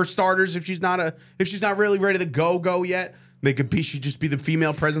maybe for starters if she's not really ready to go yet. They could be she just be the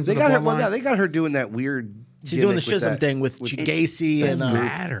female presence They of the got her. bloodline. Well, yeah, they got her doing that weird. She's doing the gimmick with schism that- thing with Gacy It and don't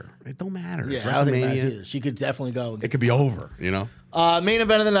matter. It don't matter. yeah, It's I don't think it matters WrestleMania. either. She could definitely go. It could be over. Main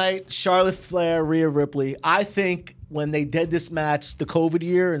event of the night: Charlotte Flair, Rhea Ripley. I think when they did this match, the COVID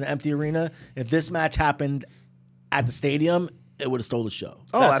year in the empty arena, if this match happened at the stadium, it would have stole the show.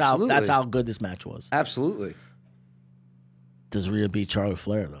 Oh, absolutely. That's how good this match was. Absolutely. Does Rhea beat Charlotte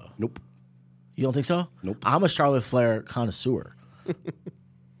Flair though? Nope. You don't think so? Nope. I'm a Charlotte Flair connoisseur.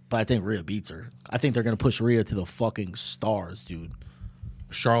 But I think Rhea beats her. I think they're going to push Rhea to the fucking stars, dude.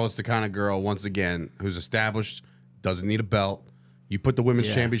 Charlotte's the kind of girl, once again, who's established, doesn't need a belt. You put the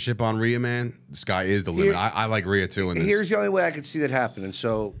women's championship on Rhea, man, the sky is the limit. I like Rhea, too, in this. Here's the only way I could see that happening.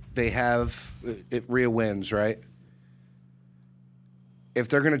 So they have Rhea wins, right? If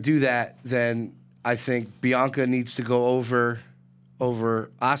they're going to do that, then I think Bianca needs to go over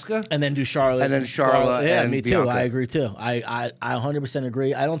Asuka. And then do Charlotte. And then Charlotte Yeah, and me too. Bianca. I agree too. I 100%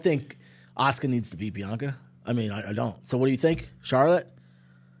 agree. I don't think Asuka needs to beat Bianca. I mean, I don't. So what do you think? Charlotte?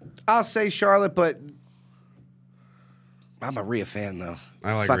 I'll say Charlotte, but I'm a Rhea fan, though.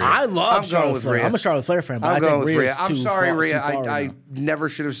 I like Fuck Rhea. it. I love I'm Charlotte going with Flair. Rhea. I'm a Charlotte Flair fan, but I'm I going think with Rhea's Rhea. I'm too sorry, far, Rhea. too far I now. never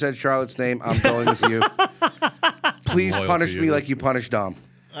should have said Charlotte's name. I'm going with you. Please Loyal punish to you, me like listen. you punished Dom.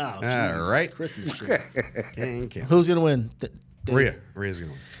 Oh, All Jesus, right. Christmas tree. And cancel. Who's going to win? Rhea's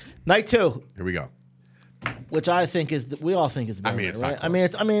going to win. Night 2. Here we go. which I think is we all think is better. I mean, it's right? not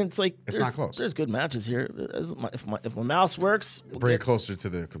close. I mean, it's like It's not close. There's good matches here. If my mouse works, Bring it closer to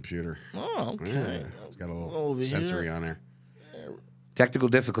the computer. Oh, okay. Yeah, it's got a little Over sensory here. on there. Technical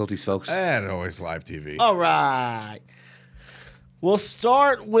difficulties, folks. And always live TV. All right. We'll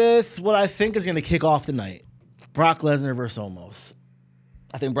start with what I think is going to kick off the night. Brock Lesnar versus Omos.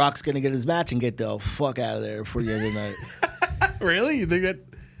 I think Brock's going to get his match and get the fuck out of there before the end of the night. Really? You think that?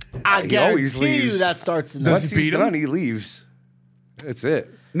 I He always guarantee you leaves. that starts in the Once he he's beat him? done, he leaves. That's it.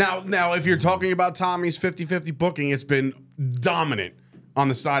 Now, if you're talking about Tommy's 50-50 booking, it's been dominant on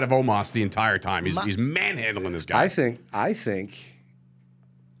the side of Omos the entire time. He's manhandling this guy. I think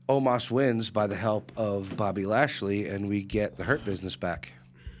Omos wins by the help of Bobby Lashley, and we get the Hurt Business back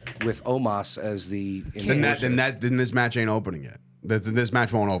with Omos as the enforcer. Then this match ain't opening yet. This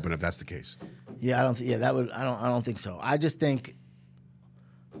match won't open if that's the case. Yeah, I don't. I don't think so. I just think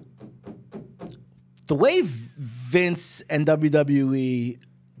the way Vince and WWE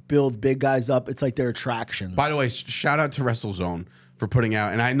build big guys up, it's like they're attractions. By the way, shout out to WrestleZone for putting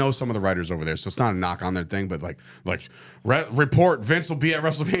out, and I know some of the writers over there, so it's not a knock on their thing, but report Vince will be at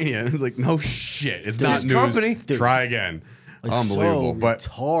WrestleMania. Like, no shit, it's not his news. company. Try again. Like, Unbelievable, so but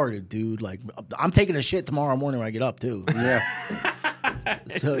retarded, dude. Like, I'm taking a shit tomorrow morning when I get up too. Yeah.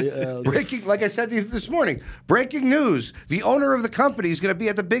 So Breaking, like I said this morning, breaking news: the owner of the company is going to be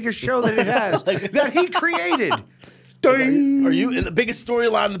at the biggest show that it has that he created. Ding. are you in the biggest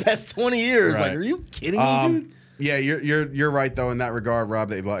storyline in the past 20 years? Right. Like, are you kidding me, dude? Yeah, you're right though in that regard, Rob.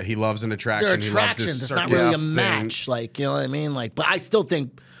 That he loves an attraction. They're He loves attractions. this It's not circus really a thing. match. Like, you know what I mean? like, but I still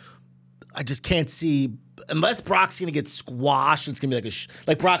think I just can't see unless Brock's gonna get squashed. It's gonna be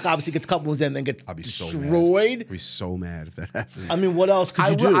like Brock obviously gets a couple moves in and then gets I'll be so destroyed. mad. I'd be so mad if that happens. I mean, what else could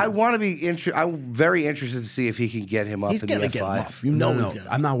you do? I want to be I'm very interested to see if he can get him up He's in gonna the get him F5. up. You know no, he's gonna.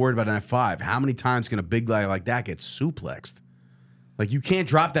 I'm not worried about an F5. How many times can a big guy like that get suplexed? Like, you can't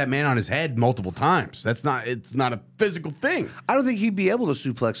drop that man on his head multiple times. It's not a physical thing. I don't think he'd be able to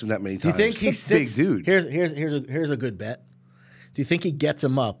suplex him that many Do you times. think he He's a sits? big dude? Here's a good bet. Do you think he gets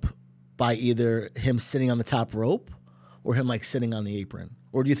him up by either him sitting on the top rope or him like sitting on the apron?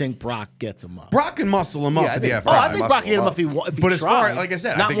 Or do you think Brock gets him up? Brock can muscle him up Yeah, I to the think F5. Oh, I think muscle Brock can get him him up if he But as far, tried. like I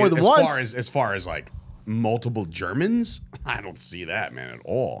said, not I think more than as once. as far as like multiple Germans, I don't see that, man, at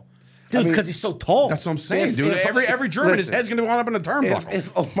all. Dude, because he's so tall. That's what I'm saying, If- dude. if- Every German, his listen, head's gonna wind up in a turnbuckle.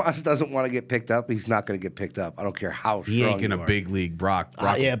 If Omos doesn't want to get picked up, he's not going to get picked up. I don't care how he strong ain't gonna you are. big league Brock.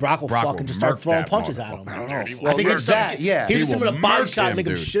 Yeah, Brock will fucking just start murk throwing that punches at him. motherfucker. Well, I think there's it's that, yeah. He He just him will with a body murk shot and him, make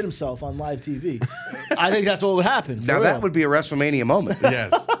him dude. shit himself on live TV. I think that's what would happen. for Now real. that would be a WrestleMania moment.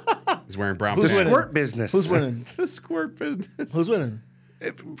 Yes, he's wearing brown The pants. winning? squirt business. Who's winning? The squirt business. Who's winning?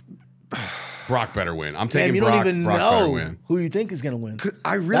 Brock better win. I'm Damn, taking you Brock. don't even Brock better know win. who you think is going to win.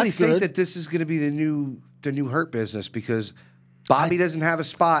 I really That's think good. that this is going to be the new Hurt Business because Bobby doesn't have a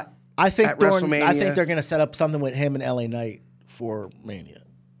spot. I think at WrestleMania. I think they're going to set up something with him and LA Knight for Mania.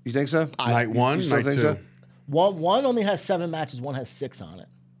 You think so? Night one, you still night think two. so? One only has 7 matches. One has 6 on it.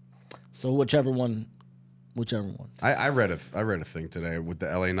 So whichever one. I read a thing today with the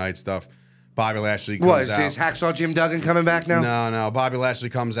LA Knight stuff. Bobby Lashley comes What is out. this Hacksaw Jim Duggan coming back now? No. Bobby Lashley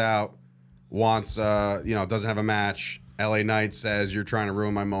comes out, wants doesn't have a match. LA Knight says, "You're trying to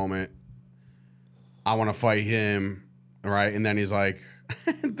ruin my moment. I want to fight him." All right, and then he's like,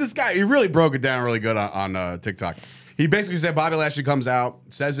 "This guy." He really broke it down really good on TikTok. He basically said Bobby Lashley comes out,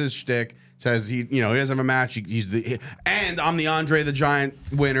 says his shtick, says he doesn't have a match. And I'm the Andre the Giant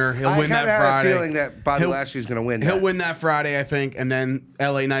winner. He'll win that I Friday. have a feeling that Bobby Lashley's going to win. He'll win that Friday, I think, and then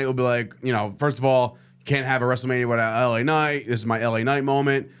LA Knight will be like, first of all, you can't have a WrestleMania without LA Knight. This is my LA Knight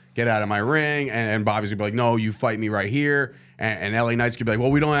moment. Get out of my ring. And Bobby's gonna be like, no, you fight me right here. And LA Knight's gonna be like,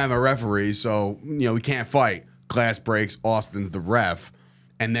 well, we don't have a referee, so we can't fight. Glass breaks. Austin's the ref,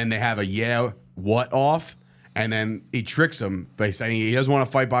 and then they have a what off. And then he tricks him by saying he doesn't want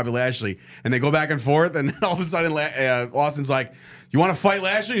to fight Bobby Lashley. And they go back and forth. And then all of a sudden, Austin's like, you want to fight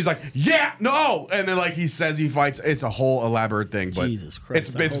Lashley? He's like, yeah, no. And then he says he fights. It's a whole elaborate thing. But Jesus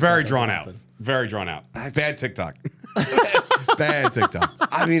Christ, I It's hope very that drawn doesn't out. happen. Very drawn out. Bad TikTok. Bad TikTok.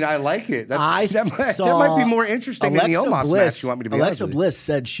 I mean, I like it. That saw might be more interesting than the Omos match. You want me to be honest Alexa with you? Bliss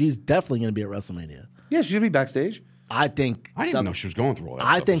said she's definitely going to be at WrestleMania. Yeah, she's going to be backstage. I think. I didn't even know she was going through all that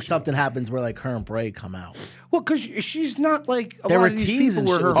I stuff think this something happens where her and Bray come out. Well, because she's not like a They lot were of these teasing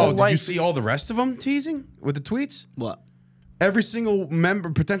people were shit. her Oh, whole did life. you see all the rest of them teasing with the tweets? What? Every single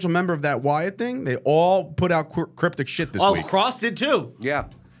potential member of that Wyatt thing, they all put out cryptic shit this week. Cross did too. Yeah.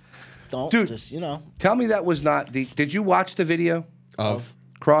 Don't Dude. just Tell me that was not the. Did you watch the video Of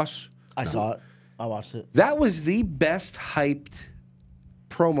Cross? I saw it. I watched it. That was the best hyped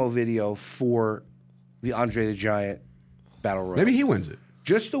promo video for the Andre the Giant Battle Royal. Maybe he wins it.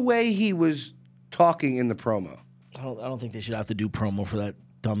 Just the way he was talking in the promo. I don't think they should have to do promo for that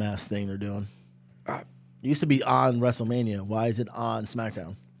dumbass thing they're doing. It used to be on WrestleMania. Why is it on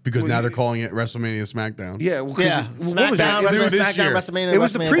SmackDown? Because now they're calling it WrestleMania SmackDown. Yeah, well, SmackDown, SmackDown, WrestleMania. It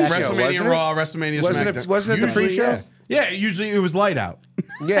was the pre-show. WrestleMania Raw, WrestleMania SmackDown. Wasn't it the pre-show? Yeah, usually it was light out.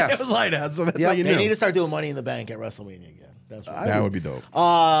 Yeah. It was light out, so that's how you They need knew. to start doing Money in the Bank at WrestleMania again. That's right. That would be dope.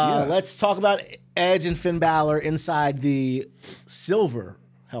 Let's talk about Edge and Finn Balor inside the silver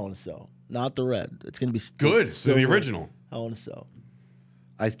Hell in a Cell, not the red. It's going to be Good. So the original. Hell in a Cell.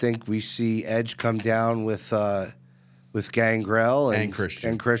 I think we see Edge come down with Gangrel and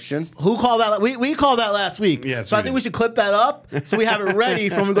Christian. Who called that? We called that last week. Yes, so I we think did. we should clip that up so we have it ready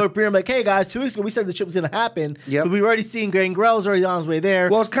for when we go to premiere. I'm like, hey guys, 2 weeks ago we said the shit was going to happen. Yep. But we've already seen Gangrel's already on his way there.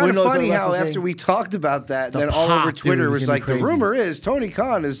 Well, it's kind of Who knows funny what how wrestling- after we talked about that, The then all over pop, Twitter dude, was is like, gonna the be crazy. rumor is Tony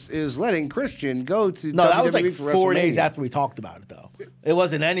Khan is letting Christian go to No, that was WWE like for 4 days WrestleMania. after we talked about it, though. It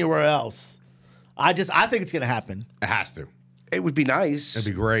wasn't anywhere else. I think it's going to happen. It has to. It would be nice. It'd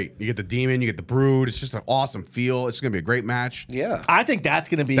be great. You get the Demon, you get the Brood. It's just an awesome feel. It's going to be a great match. Yeah. I think that's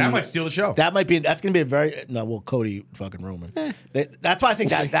going to be. That might steal the show. That's going to be a very. No, well, Cody fucking Roman. That's why I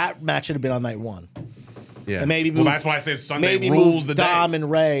think that match should have been on night one. Yeah. And maybe well, move- that's why I said Sunday Maybe rules move the Dom day.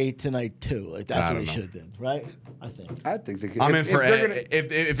 and Ray tonight too. Like that's I what don't they know. should have done, right? I think. they could. I'm if- in for if they're Edge.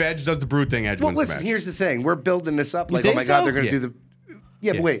 gonna- If Edge does the Brood thing, Edge Well, wins the listen, match. here's the thing. We're building this up like, oh think my God, so? they're going to Yeah. do the.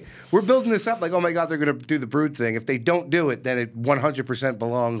 Yeah, but wait. We're building this up like, oh my God, they're going to do the Brood thing. If they don't do it, then it 100%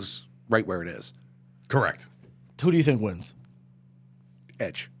 belongs right where it is. Correct. Who do you think wins?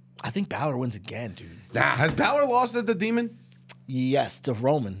 Edge. I think Balor wins again, dude. Nah. Has Balor lost at the Demon? Yes, to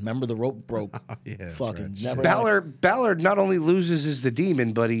Roman. Remember the rope broke. Yeah, that's Fucking right. never. Ballard not only loses as the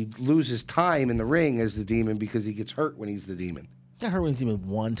Demon, but he loses time in the ring as the Demon because he gets hurt when he's the Demon. I heard when Demon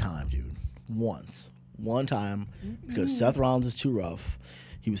one time, dude. One time, because Seth Rollins is too rough.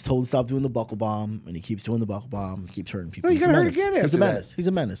 He was told to stop doing the buckle bomb, and he keeps doing the buckle bomb. Keeps hurting people. No, he He's got a hurt menace. again He's after a menace. He's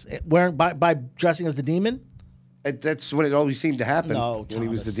a menace. Wearing by dressing as the Demon. That's when it always seemed to happen. No, when he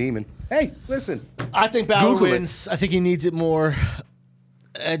was the Thomas. Demon. Hey, listen. I think Balor Google it. wins. I think he needs it more.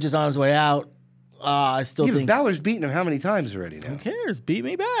 Edge is on his way out. I still Yeah, but think. Balor's beaten him how many times already now? Who cares? Beat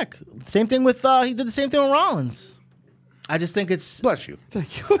me back. Same thing with. He did the same thing with Rollins. I just think it's. Bless you.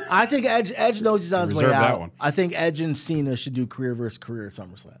 I think Edge knows he's on his way Reserve that out. one. I think Edge and Cena should do career versus career at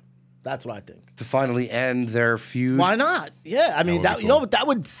SummerSlam. That's what I think. To finally end their feud. Why not? Yeah, I mean That would that. be You know cool. what? That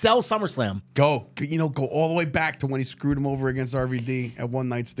would sell SummerSlam. Go all the way back to when he screwed him over against RVD at One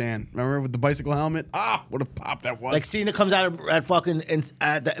Night Stand. Remember with the bicycle helmet? What a pop that was. Like Cena comes out at fucking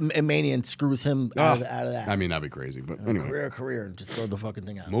at Mania and screws him out of that. I mean, that'd be crazy. But anyway, career, and just throw the fucking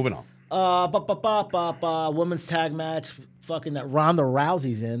thing out. moving on. Women's tag match. Fucking that Ronda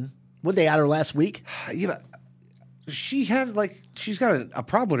Rousey's in. What they had her last week? Yeah, she's got a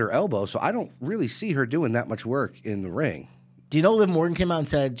problem with her elbow, so I don't really see her doing that much work in the ring. Do you know Liv Morgan came out and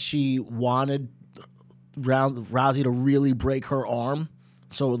said she wanted Rousey to really break her arm,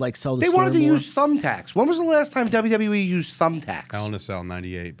 so it would like sell the They story wanted to more? use thumbtacks. When was the last time WWE used thumbtacks? Hell in a Cell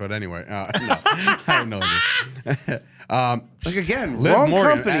 98. But anyway, no, I have no idea. Like again, Liv wrong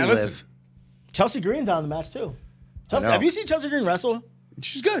Morgan, company, listen. Liv. Chelsea Green's on the match too. Chelsea, know. have you seen Chelsea Green wrestle?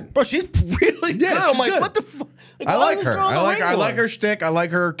 She's good. Bro, she's really good. Yeah, I'm she's like, good. what the fuck? I like her. I like her shtick. I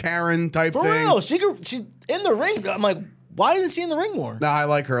like her Karen type For thing. real, she's in the ring. I'm like, why isn't she in the ring more? No, I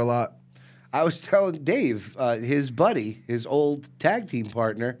like her a lot. I was telling Dave, his buddy, his old tag team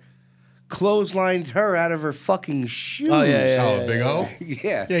partner, clotheslined her out of her fucking shoes. Oh, yeah. Big O?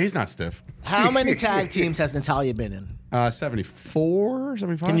 Yeah. Yeah, he's not stiff. How many tag teams has Natalya been in? 74,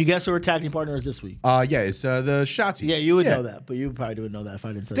 75? Can you guess who her tag team partner is this week? Yeah, it's the Shotzi. Yeah, you would know that, but you probably wouldn't know that if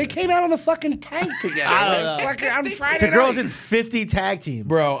I didn't say They that. came out on the fucking tank together. I don't know. Fucking on Friday The girl's night. in 50 tag teams.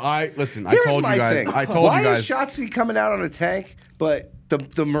 Bro, I Here's told my you guys. thing. I told Why you guys. is Shotzi coming out on a tank, but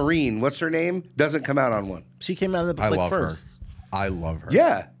the Marine, what's her name, doesn't come out on one? She came out of the I like love first. her. I love her.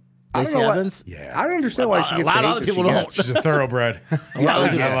 Yeah. I don't Lacey know why- Evans? Yeah. I don't understand why she A gets lot the of hate other that people she don't. gets. She's a thoroughbred. A lot of I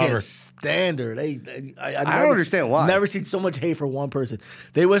people love can't her. stand her. I don't understand why. Never seen so much hate for one person.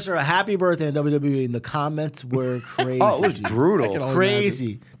 They wish her a happy birthday in WWE, and the comments were crazy. Oh, it was brutal. only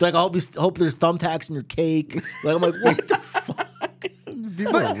Crazy. They're like, I hope there's thumbtacks in your cake. Like, I'm like, what the fuck?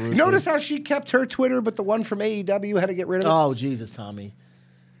 But notice how she kept her Twitter, but the one from AEW had to get rid of it? Oh, Jesus, Tommy.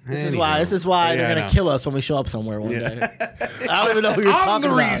 This is Anywho. why Yeah, they're I gonna know. kill us when we show up somewhere one day. I don't even know who you're I'm talking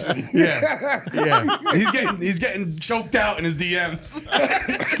the about. reason. Yeah. He's getting choked out in his DMs.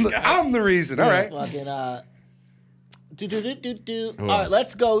 I'm the reason. All right. Fucking All right,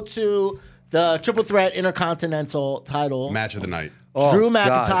 let's go to The triple threat intercontinental title. Match of the night. Drew God.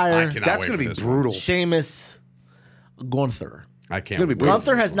 I McIntyre, cannot That's wait going to for be this brutal. Sheamus, Gunther. I can't. gonna be wait. brutal.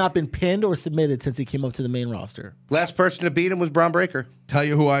 Gunther has not been pinned or submitted since he came up to the main roster. Last person to beat him was Braun Breaker. Tell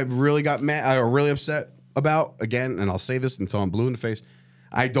you who I really got mad or really upset about again, and I'll say this until I'm blue in the face.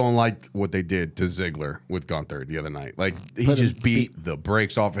 I don't like what they did to Ziggler with Gunther the other night. Like he just beat the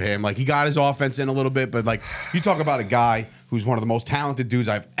brakes off of him. Like he got his offense in a little bit, but like you talk about a guy who's one of the most talented dudes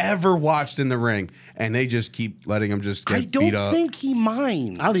I've ever watched in the ring, and they just keep letting him just get I beat don't up. think he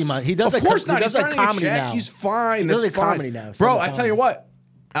minds. I don't even mind. He does Of like course not. He does He's like signing a comedy check. now. He's fine. He does That's like fine. comedy now. Bro, Stand-up I tell you comedy. what.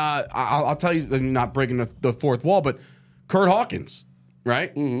 I'll tell you, I'm not breaking the fourth wall, but Kurt Hawkins,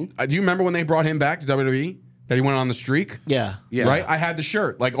 right? Mm-hmm. Do you remember when they brought him back to WWE? That he went on the streak? Yeah. Yeah. Right? I had the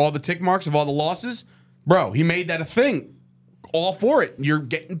shirt. Like all the tick marks of all the losses. Bro, he made that a thing. All for it. You're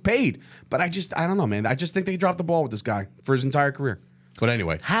getting paid. But I don't know, man. I just think they dropped the ball with this guy for his entire career. But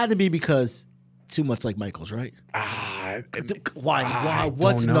anyway. Had to be because too much like Michaels, right? Why? I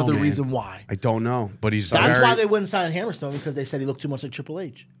What's don't know, another man. reason why? I don't know. But he's That's very, why they wouldn't sign Hammerstone, because they said he looked too much like Triple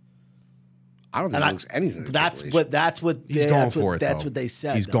H. I don't think he looks anything. like That's Triple H. what He's going for it, That's though. what they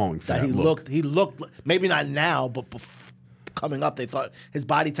said. He's though, going for that he look. looked maybe not now, but coming up, they thought his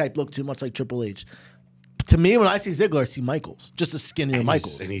body type looked too much like Triple H. To me, when I see Ziggler, I see Michaels, just a skinnier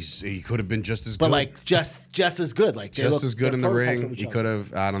Michaels, And he could have been just as but good. like just as good, like they just look- as good they're in the prototypes ring. of each He other. could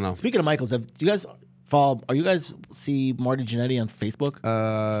have, I don't know. Speaking of Michaels, have you guys follow? Are you guys see Marty Jannetty on Facebook?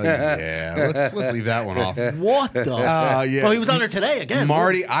 Yeah. Let's leave that one off. What the? yeah. Well, he was on there today again.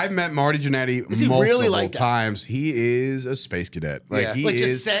 Marty, I've met Marty Jannetty he multiple really like that? times. He is a space cadet. Like Yeah. he Like, is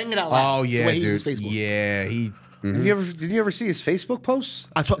just saying it out loud, Oh the yeah, way he dude. uses Facebook. Yeah, he. Did you ever see his Facebook posts?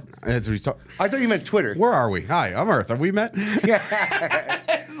 That's what. That's what he's talking. I thought you meant Twitter. Where are we? Hi, I'm Earth. Have we met?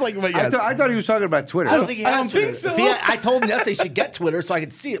 It's like, but yes. I thought he was talking about Twitter. I don't think he I has don't Twitter. think so. If I told him yesterday he should get Twitter so I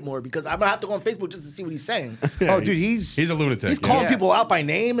could see it more, because I'm gonna have to go on Facebook just to see what he's saying. Oh, dude, he's He's a lunatic. He's calling Yeah. people out by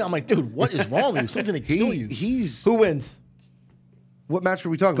name. I'm like, dude, what is wrong with you? Something's gonna kill you. he's. Who wins? What match were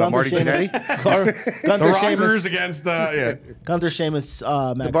we talking about? Marty Sheamus. Jannetty? The Gunther Rockers Sheamus. against yeah. Gunther Sheamus.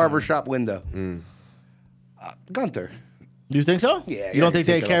 The barbershop window. Gunther. Do you think so? Yeah, You don't yeah, think take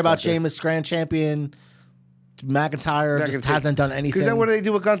they that care off about Gunther. Sheamus, grand champion? McIntyre just hasn't done anything. Because then what do they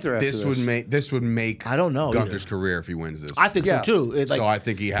do with Gunther after This would make I don't know Gunther's career if he wins this. I think Yeah. so too. So I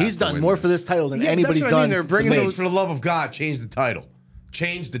think he has he's to done win more this. for this title than Yeah, but anybody's that's what I mean. done. They're since bringing the those- Miz. For the love of God, change the title.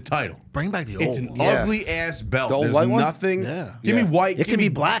 Change the title. Bring back the It's old. an one. ugly ass belt. The old There's white one? nothing. Yeah. Give me Yeah. white. It give can me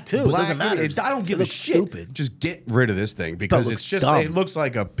be black, too. It Black. doesn't matter. I don't give It a looks shit. stupid. Just get rid of this thing because looks it's just dumb. it looks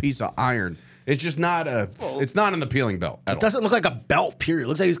like a piece of iron. It's just not a. It's not an appealing belt at It all. doesn't look like a belt. Period. It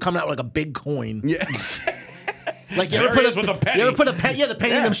looks like he's coming out with like a big coin. Yeah. Like you There ever put he is with a penny. You ever put a penny? Yeah, the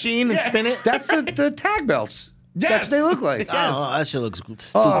penny in the machine and spin it. That's the tag belts. Yes. That's what they look like. I don't know, that shit looks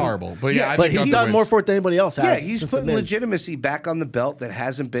stupid. horrible. But yeah, I but think he's Gunther done wins. more for it than anybody else has. Yeah, he's since the putting Miz. legitimacy back on the belt that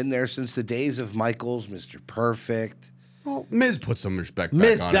hasn't been there since the days of Michaels, Mr. Perfect. Well, Miz put some respect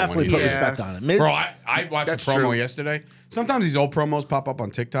Miz back on definitely it put when he- respect on it. Miz, Bro, I watched That's the promo true. yesterday. Sometimes these old promos pop up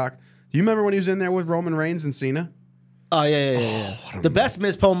on TikTok. Do you remember when he was in there with Roman Reigns and Cena? oh yeah. The best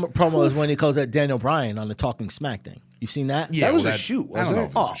Miz promo is when he goes at Daniel Bryan on the Talking Smack thing. You've seen that? That was a shoot, I don't wasn't know it?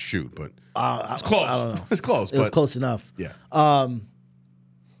 if it was Oh. a shoot, but It's it's close. I don't know. It's close. It was but- close enough. Yeah.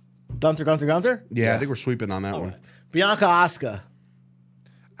 Gunther. Yeah, I think we're sweeping on that one. Bianca Asuka.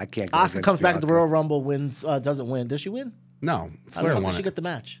 I can't go Asuka against comes back at the Bianca. Royal Rumble, wins. Doesn't win. Does she win? No, I don't Flair know. won Did she it. get the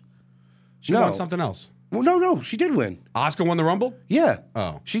match? She No. won something else. Well, no, she did win. Oscar won the Rumble. Yeah.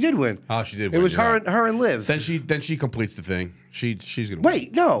 Oh. She did win. Oh, she did It win, was you're her right. and her and Liv. Then she completes the thing. She's gonna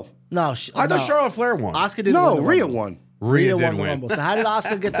Wait, no. No, I thought Charlotte Flair won. Asuka didn't No, win. the Rhea Rumble. won. Rhea did won the win. Rumble. So how did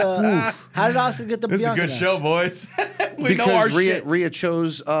Asuka get the? How did Asuka get the? This is a Bianca good match? show, boys. We know our Because Rhea, shit. Rhea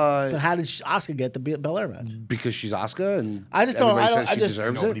chose But how did Asuka get the Belair match? because she's Asuka and I just don't. everybody I says don't. I she just.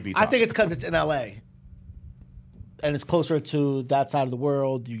 deserves Nobody it. beats I think Asuka. it's because it's in LA, and it's closer to that side of the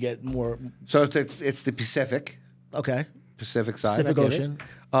world. You get more. So it's the Pacific Okay. side. Pacific I get it.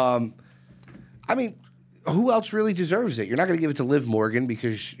 Ocean. I mean, who else really deserves it? You're not going to give it to Liv Morgan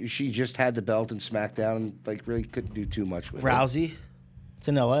because she just had the belt in SmackDown and like really couldn't do too much with it. Rousey. It's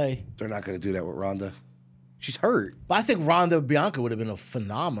in LA. They're not going to do that with Ronda. She's hurt. But I think Ronda Bianca would have been a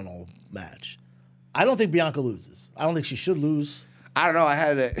phenomenal match. I don't think Bianca loses. I don't think she should lose. I don't know. I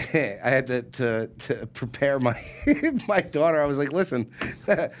had to prepare my my daughter. I was like, listen,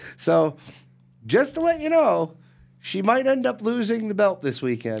 so just to let you know, she might end up losing the belt this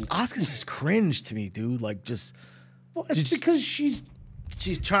weekend. Asuka's just cringe to me, dude. Like just Well, it's because she's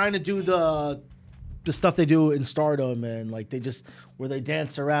trying to do the stuff they do in Stardom, and like they just where they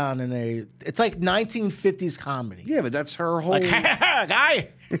dance around and it's like 1950s comedy. yeah, but that's her whole. Like, guy,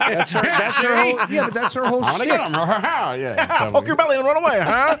 That's her whole. Yeah, but that's her whole I want to shtick. get him. Yeah. Poke your belly and run away,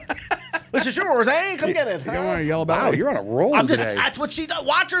 huh? This is yours, eh? Come get it. You don't want to yell about Wow, it. you're on a roll I'm just. today. That's what she does.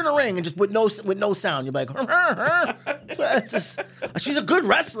 Watch her in the ring and just with no sound. You're like, It's just- she's a good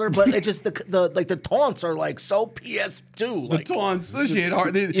wrestler, but it just the taunts are like so PS2. The Like, taunts. She hit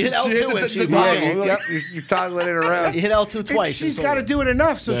hard. You hit L2 and she- toggle. Yep, you're toggling it around. you hit L2 twice. She's it's got to over. do it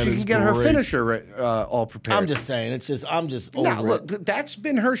enough so That she is can get her great. finisher all prepared. I'm just saying. I'm just over No, look, it. that's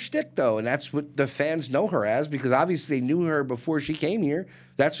been her shtick, though, and that's what the fans know her as because obviously they knew her before she came here.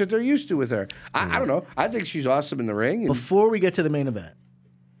 That's what they're used to with her. I don't know. I think she's awesome in the ring. And, Before we get to the main event,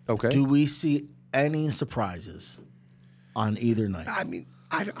 okay. do we see any surprises on either night? I mean,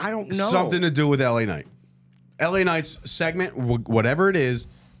 I don't know. Something to do with LA Knight. LA Knight's segment, whatever it is,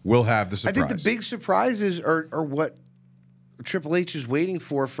 will have the I surprise. think the big surprises are what Triple H is waiting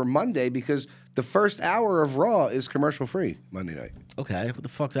for Monday because the first hour of Raw is commercial free Monday night. Okay, what the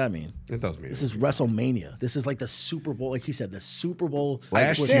fuck's that mean? It does mean This is WrestleMania. This is like the Super Bowl. Like he said, the Super Bowl.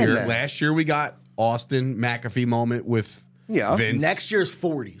 understand that. Last year we got Austin McAfee moment with Vince. Next year's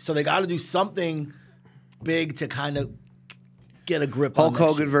 40. So they got to do something big to kind of get a grip on Hulk next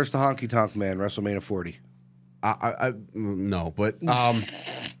Hogan year. versus the Honky Tonk Man, WrestleMania 40. No, but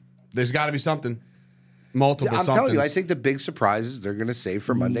there's got to be something. Multiple I'm somethings. telling you, I think the big surprises they're going to save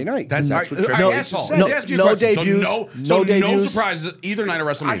for Monday night. That's what right. Triple H Asshole. said. No- Let's ask you a no question. debuts, no no debuts. surprises either night of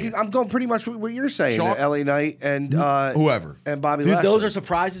WrestleMania. I'm going pretty much what you're saying. Chalk. LA Knight and Whoever. and Bobby Dude, Lashley. those are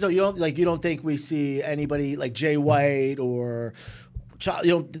surprises though. You don't think we see anybody like Jay White or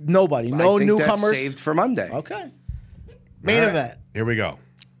nobody, no I think newcomers. That's saved for Monday. Okay. Main event. Here we go.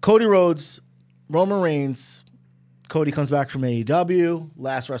 Cody Rhodes, Roman Reigns. Cody comes back from AEW,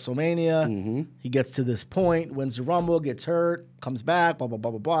 last WrestleMania. Mm-hmm. He gets to this point, wins the Rumble, gets hurt, comes back, blah, blah,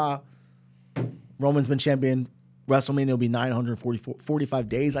 blah, blah, blah. Roman's been champion. WrestleMania will be 945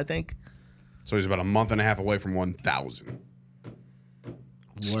 days, I think. So he's about a month and a half away from 1,000.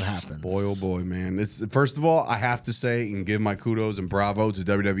 What happens? Boy, oh boy, man. It's first of all, I have to say and give my kudos and bravo to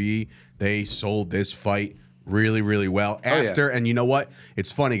WWE. They sold this fight really, really well. After, and you know what?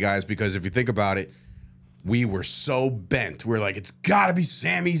 It's funny, guys, because if you think about it, we were so bent. We're like, it's got to be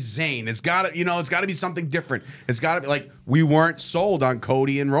Sami Zayn. It's got to, it's got to be something different. It's got to be like, we weren't sold on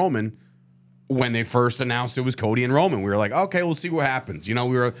Cody and Roman when they first announced it was Cody and Roman. We were like, okay, we'll see what happens. We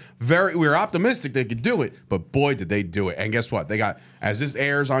were optimistic they could do it, but boy, did they do it. And guess what? They got, as this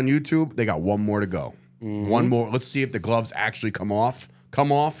airs on YouTube, they got one more to go. Mm-hmm. One more. Let's see if the gloves actually come off,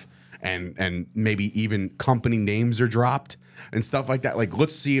 and maybe even company names are dropped and stuff like that. Like,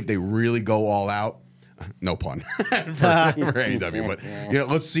 let's see if they really go all out. No pun for AEW, but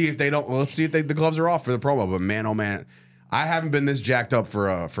let's see if the gloves are off for the promo. But man, oh man, I haven't been this jacked up for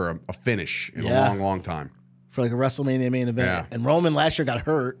a finish in a long, long time. For like a WrestleMania main event. Yeah. And Roman last year got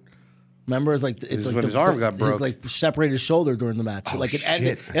hurt. Remember, it's like when his arm got broke. He's like separated his shoulder during the match. Oh, like it shit.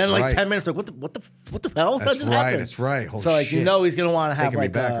 ended, That's and in like right. 10 minutes, like what the hell? That's that just right. happened? That's right. Holy so like shit. he's going to want to have Taking me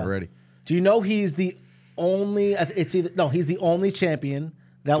like back already. Do you know he's the only? He's the only champion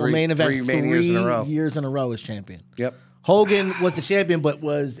that will main event 3 Manias in a row. years in a row as champion. Yep. Hogan was the champion, but it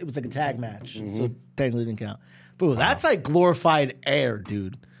was like a tag match, so technically didn't count. But that's like glorified air,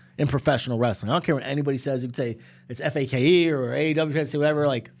 dude, in professional wrestling. I don't care what anybody says. You can say it's FAKE or AEW, say whatever.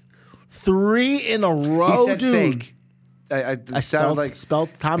 Like 3 in a row, He said dude. fake. I sounded like.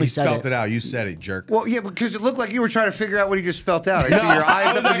 Tommy He said spelled it out. You said it, jerk. Well, yeah, because it looked like you were trying to figure out what he just spelled out. I see your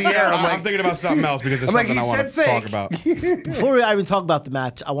eyes up in the air. I'm thinking about something else because there's I'm like, something I he want to said talk fake. about. Before I even talk about the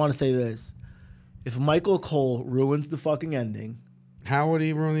match, I want to say this: if Michael Cole ruins the fucking ending, How would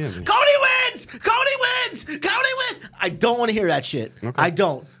he ruin the ending? Cody wins! Cody wins! Cody wins! I don't want to hear that shit. Okay. I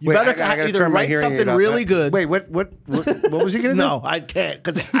don't. You Wait, better I gotta either turn my write hearing something aid up. really good. Wait, what was he going to do? No, I can't.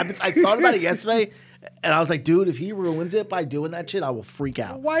 Because I thought about it yesterday, and I was like, dude, if he ruins it by doing that shit, I will freak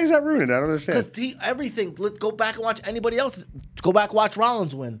out. Why is that ruined? I don't understand. Because everything, let's go back and watch anybody else. Go back and watch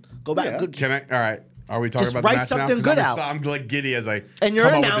Rollins win. Go back. Yeah. Good. Can I? All right. Are we talking Just about the write match something now? good 'Cause out. I'm like giddy as I And you're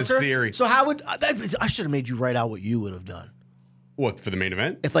come an up with announcer. this theory. So how would I should have made you write out what you would have done What, for the main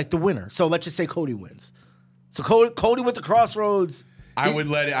event? if like the winner. So let's just say Cody wins. So Cody went to Crossroads.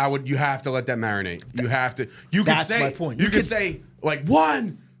 You have to let that marinate. You have to. You That's can say, my point. You You can could- say, like,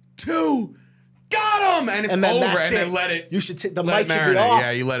 1, 2, got him! And it's And then over. that's And then it. let it. You should the let mic it should be marinate. off.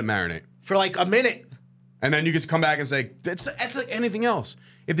 Yeah, you let it marinate. For like a minute. And then you just come back and say, it's like anything else.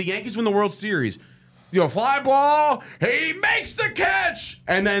 If the Yankees win the World Series, fly ball, he makes the catch.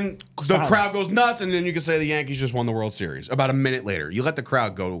 And then the Silence. crowd goes nuts, and then you can say the Yankees just won the World Series. About a minute later. You let the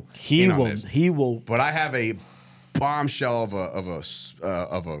crowd go in on this. He will. But I have a bombshell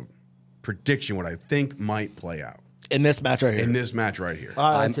of a prediction what I think might play out. In this match right here. In this match right here.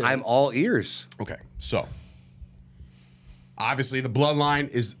 I'm all ears. Okay, so obviously the Bloodline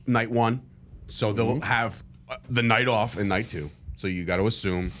is night 1, so they'll have the night off in night 2. So you got to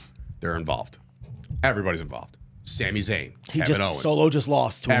assume they're involved. Everybody's involved. Sami Zayn, Kevin Owens, Solo just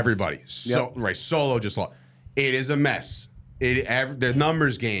lost to him. everybody. Solo just lost. It is a mess. The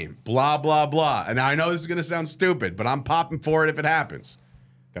numbers game. Blah blah blah. And I know this is gonna sound stupid, but I'm popping for it if it happens.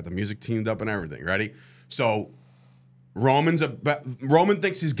 Got the music teamed up and everything. Ready? So Roman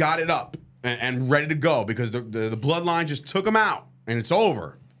thinks he's got it up and ready to go because the Bloodline just took him out and it's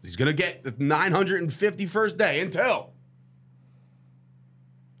over. He's gonna get the 951st day until.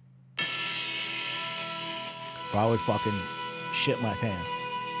 I would fucking shit my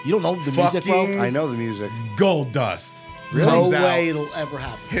pants. You don't know the music, bro? I know the music. Gold Dust. No comes out. way it'll ever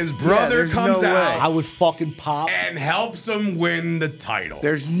happen. His brother there's comes no way. out I would fucking pop. and helps him win the title.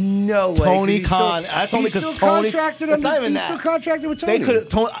 There's no way. Tony He's Khan. Still, That's only he's because still Tony. contracted. It's not even he's that. still contracted with Tony. They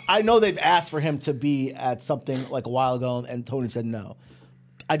could. I know they've asked for him to be at something like a while ago, and Tony said no.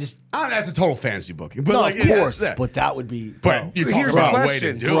 That's a total fantasy booking. But No, like, of course, yeah. but that would be. But you're talking Here's the about a way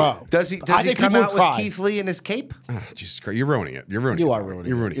to question, do bro. it. Does he I think come people out would with cry. Keith Lee in his cape? Jesus Christ, you're ruining it. You're ruining it. You are ruining it.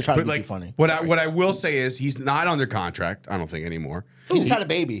 You're ruining You're it. trying to But be like, too funny. what I will say is he's not under contract. I don't think anymore. He just had a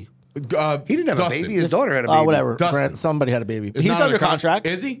baby. He didn't have Dustin. a baby. His daughter had a baby. Whatever. Dustin. Grant, somebody had a baby. Is He's not under under contract.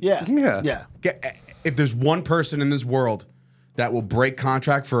 Is he? Yeah. Yeah. If there's one person in this world that will break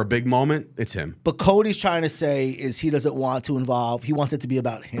contract for a big moment, it's him. But Cody's trying to say is he doesn't want to involve. He wants it to be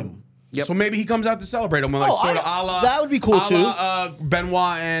about him. Yep. So maybe he comes out to celebrate him, like sort of a la that would be cool,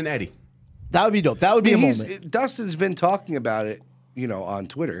 Benoit and Eddie. That would be dope. That would be a He's- moment. Dustin's been talking about it, on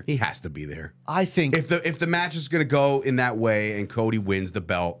Twitter. He has to be there. I think If the match is gonna go in that way and Cody wins the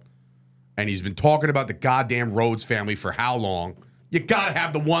belt, and he's been talking about the goddamn Rhodes family for how long, you gotta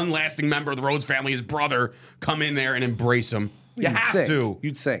have the one lasting member of the Rhodes family, his brother, come in there and embrace him. You have to.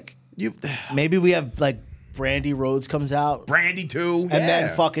 You'd think. maybe we have like Brandy Rhodes comes out. Brandy too. And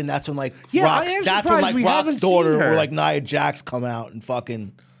then fucking that's when like Yeah, I Rock's, am that's when surprised like we Rock's haven't daughter seen her. or like Nia Jax come out and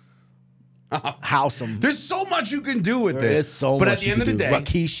fucking house him. There's so much you can do with There this. is so but much at the you end of can the do. day,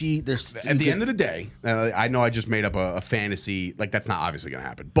 Rikishi, there's at the end of the day, I know I just made up a fantasy. Like that's not obviously gonna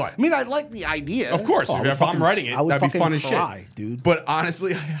happen. But I mean, I like the idea. of course, Oh, I would if I'm fucking- writing it, I would that'd be fun as fucking cry, shit, dude. But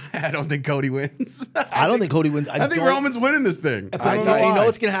honestly, I don't think Cody wins. I don't think Cody wins. I think don't- Roman's winning this thing. I don't know you know why.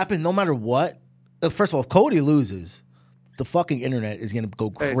 what's gonna happen no matter what? First of all, if Cody loses, the fucking internet is gonna go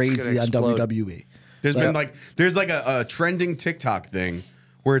gonna crazy on explode. WWE. There's been there's a trending TikTok thing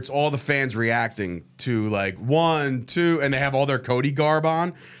where it's all the fans reacting to like 1, 2, and they have all their Cody garb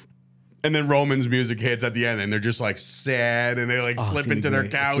on. And then Roman's music hits at the end, and they're just like sad, and they like it's slip gonna into be their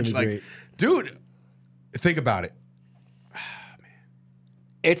great. It's gonna couch. be Like, great. dude, think about it.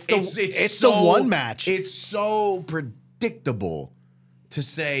 It's the so- one match. It's so predictable to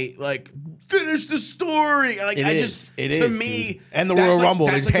say like finish the story. Like It I is. just It to is, me dude. And the that's Royal like- Rumble,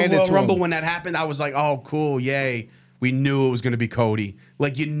 they That's like handed the Royal to Rumble him. when that happened. I was like, oh cool, yay. We knew it was going to be Cody.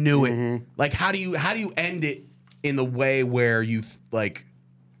 Like you knew it. Like how do you end it in the way where you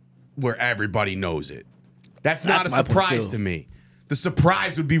where everybody knows it? That's not That's a my point, surprise too. to me. The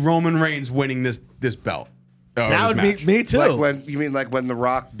surprise would be Roman Reigns winning this belt. that would be me too. Like when The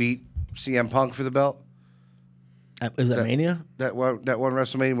Rock beat CM Punk for the belt? Is that Mania? That one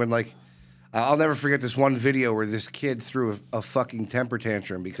WrestleMania when I'll never forget this one video where this kid threw a fucking temper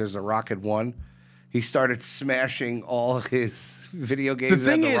tantrum because The Rock had won. He started smashing all his video games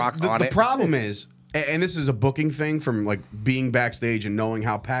The thing that had is, The Rock on the it. problem is, and this is a booking thing from like being backstage and knowing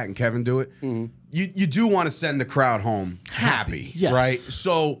how Pat and Kevin do it. You do want to send the crowd home happy, yes. right?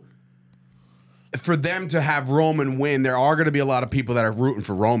 So for them to have Roman win, there are going to be a lot of people that are rooting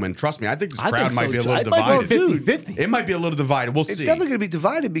for Roman. Trust me, I think this I crowd think might so, be a too. little It might go divided. 50-50. It might be a little divided. We'll It's see. definitely going to be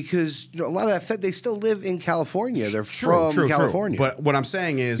divided because a lot of that they still live in California. They're from California. But what I'm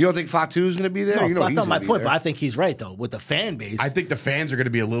saying is, you don't think Fatu's going to be there? No, you know that's he's not my gonna be point. there. But I think he's right though. With the fan base, I think the fans are going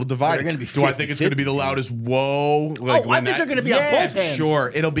to be a little divided. They're gonna be Do I think it's going to be the 50-50, loudest whoa? Like I when think they're gonna be on both ends. Sure,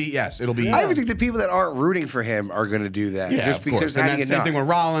 it'll be It'll be. I even think the people that aren't rooting for him are going to do that. Yeah, just of because course. how And do then you same not? thing with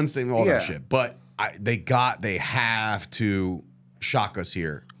Rollins and all Yeah. that shit. But they have to shock us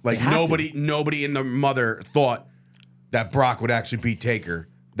here. Like They have nobody in the mother thought that Brock would actually beat Taker.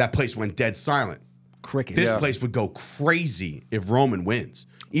 That place went dead silent. cricket. This place would go crazy if Roman wins.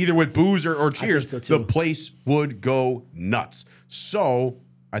 Either with boos or cheers, so, too. the place would go nuts. So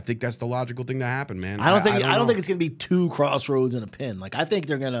I think that's the logical thing to happen, man. I don't think know. it's gonna be 2 crossroads and a pin. Like I think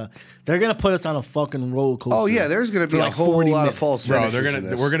they're gonna put us on a fucking roller coaster. Oh yeah, there's going to for be like a whole 40 lot of minutes. false Bro, finishes in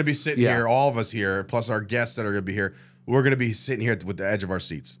we're this. gonna be sitting Yeah. here, all of us here, plus our guests that are gonna be here. We're gonna be sitting here with the edge of our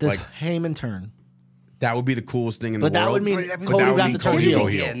seats. This Like Heyman turn. That would be the coolest thing in the But world. that would mean But Cody that would would have mean to turn Cody heel. go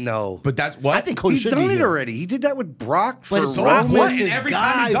heel. Yeah, no. But that's what I think Cody He's should done be it heel. already. He did that with Brock for But Roman. Brock was and his every guy,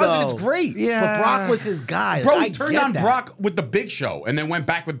 time he does it, though. it's great. Yeah. But Brock was his guy. Bro, I he turned get on that. Brock with the Big Show and then went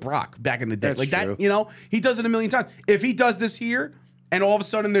back with Brock back in the day. That's like true. that, he does it a million times. If he does this here and all of a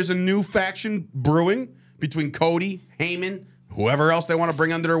sudden there's a new faction brewing between Cody, Heyman, whoever else they want to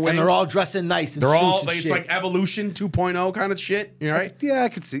bring under their wing. And they're all dressing nice. And They're all, suits and it's shit. like Evolution 2.0 kind of shit, right? Yeah, I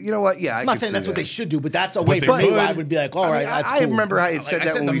could see. You know what? Yeah, I'm not saying that's what they should do, but that's a way they for me could. where I would be like, all right, that's I cool. remember how you said Like I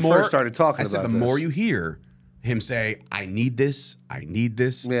that said, when we the more- first started talking I said about the this. more you hear him say, I need this, I need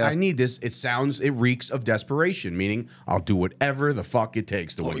this, Yeah. I need this, it reeks of desperation, meaning I'll do whatever the fuck it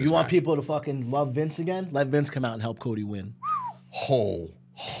takes to win this You want match. people to fucking love Vince again? Let Vince come out and help Cody win.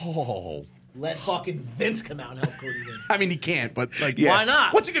 Let fucking Vince come out and help Cody win. I mean, he can't, but like, Why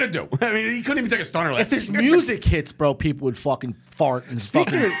not? What's he gonna do? I mean, he couldn't even take a stunner last If this year. music hits, bro, people would fucking fart and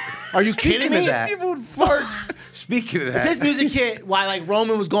fucking. Are you kidding speaking of me? that- People would fart. Speaking of If that, this music hit, why like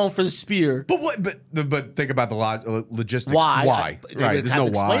Roman was going for the spear? But what? But think about the logistics. Why? Why? They Right? would There's have no to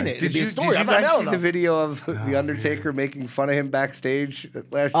explain why. it. did It'd be you, a did story. you I'm not guys down see the though. video of the Undertaker making fun of him backstage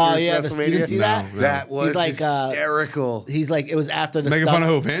at last Oh, year's yeah, WrestleMania? you didn't see that? No. That was He's like, hysterical. He's like, it was after the Making stun- fun of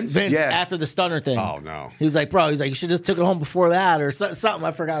who, Vince? Vince Yeah. after the stunner thing. Oh, no. He was like, bro, you should just took it home before that or something.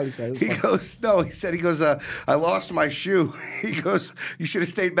 I forgot what he said. It was He funny. goes, no, he said, I lost my shoe. He goes, you should have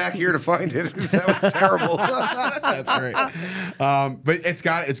stayed back here to find it. That was terrible. That's great. But it's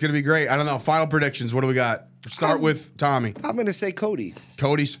gonna be great. I don't know. Final predictions. What do we got? Start with Tommy. I'm going to say Cody.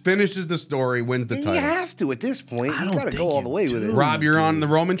 Cody finishes the story, wins the You title. have to at this point. You don't got to think go all you the way with it. Rob, you're on the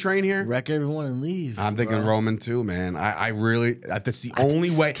Roman train here. Wreck everyone and leave. I'm thinking Roman too, man. I really that's the only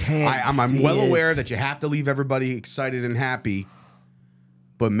just way. can't I'm see well it. aware that you have to leave everybody excited and happy,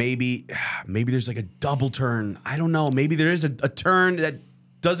 but maybe there's like a double turn. I don't know. Maybe there is a turn that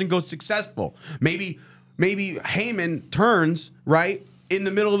doesn't go successful. Maybe Heyman turns right in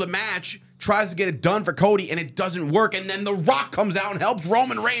the middle of the match, tries to get it done for Cody, and it doesn't work, and then The Rock comes out and helps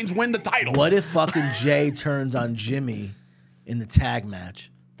Roman Reigns win the title. What if fucking Jay turns on Jimmy in the tag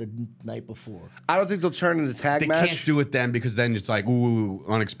match the night before? I don't think they'll turn into tag They match. can't do it then because then it's like ooh,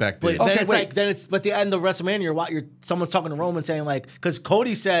 unexpected. But Okay, then it's but the end of WrestleMania, someone's talking to Roman saying like, because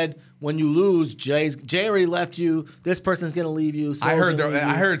Cody said when you lose, Jay already left you. This person's gonna leave you. I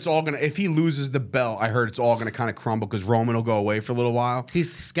heard it's all gonna. If he loses the belt, I heard it's all gonna kind of crumble because Roman will go away for a little while.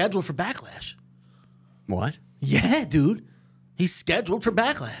 he's scheduled for Backlash. What? Yeah, dude, he's scheduled for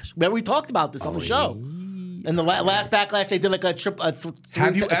Backlash. Remember we talked about this on the show. And the last Backlash, they did like a triple.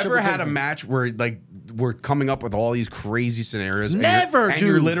 Have you ever had a match where like we're coming up with all these crazy scenarios? Never, and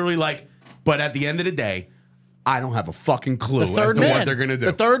you're dude. literally like, but at the end of the day, I don't have a fucking clue the as third to man? what they're gonna do.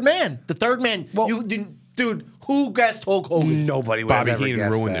 The third man. Well, dude, who guessed Hulk Hogan? Nobody would Bobby have ever Heenan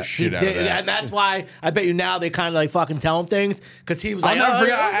guessed ruined that. the shit out of that. And that's why I bet you now they kind of like fucking tell him things because he was I'll like, never "Oh,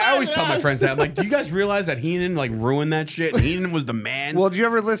 forget. yeah, I always tell my friends that. Like, do you guys realize that Heenan like ruined that shit? Heenan was the man. Well, did you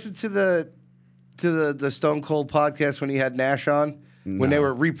ever listen to the Stone Cold podcast when he had Nash on? When they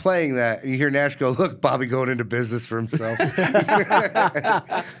were replaying that, and you hear Nash go, "Look, Bobby going into business for himself."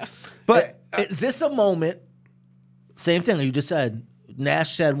 But Is this a moment? Same thing you just said.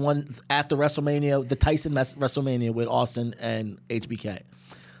 Nash said one after WrestleMania, the Tyson WrestleMania with Austin and HBK.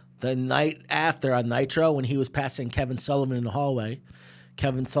 The night after on Nitro, when he was passing Kevin Sullivan in the hallway,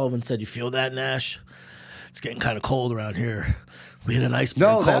 Kevin Sullivan said, "You feel that, Nash? It's getting kind of cold around here. We had an ice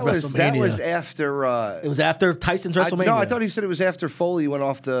no, that called was WrestleMania." after. It was after Tyson's WrestleMania. No, I thought he said it was after Foley went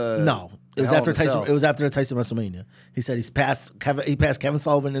off the. No, it was Hell after in a Tyson. Cell. It was after the Tyson WrestleMania. He said he passed Kevin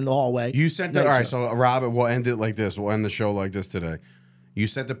Sullivan in the hallway. You sent the, all right, so Rob, we'll end it like this. We'll end the show like this today. You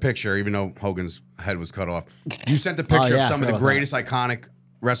sent the picture, even though Hogan's head was cut off. You sent the picture yeah, of some I of the forgot about greatest iconic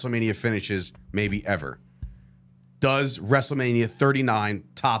WrestleMania finishes maybe ever. Does WrestleMania 39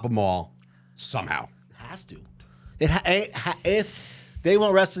 top them all somehow? It has to. If they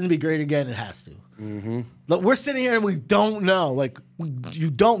want wrestling to be great again, it has to. Mm-hmm. Look, we're sitting here and we don't know. Like you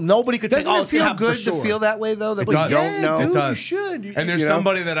don't. Nobody could Doesn't say, "Oh, it it's gonna feel happen good for to sure." feel that way though? That It we does. don't know. It Dude, does. You should. And there's You know?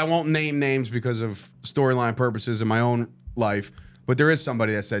 somebody that I won't name names because of storyline purposes in my own life, but there is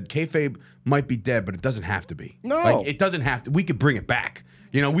somebody that said kayfabe might be dead, but it doesn't have to be. No. Like, it doesn't have to. We could bring it back.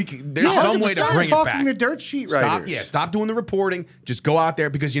 You know, we could. There's Yeah, some way to 100% bring it talking back. to dirt sheet Stop, writers. stop doing the reporting. Just go out there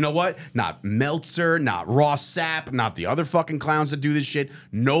because you know what? Not Meltzer, not Ross Sapp, not the other fucking clowns that do this shit.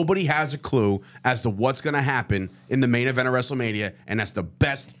 Nobody has a clue as to what's going to happen in the main event of WrestleMania, and that's the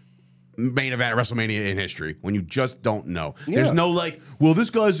best main event of WrestleMania in history when you just don't know. There's Yeah. no like, well, this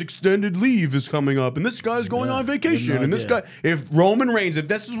guy's extended leave is coming up, and this guy's going on vacation, no and this idea. guy. If Roman Reigns, if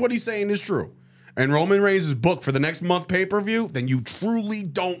this is what he's saying is true, and Roman Reigns is booked for the next month pay-per-view, then you truly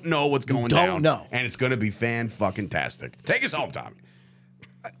don't know what's going down. Don't know. And it's going to be fan-fucking-tastic. Take us home, Tommy.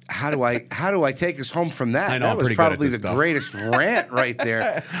 How do I take us home from that? I know, that I'm was pretty good at probably this the stuff. greatest rant right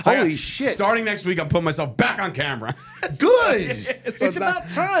there. Holy shit. Starting next week, I'm putting myself back on camera. Good. So It's about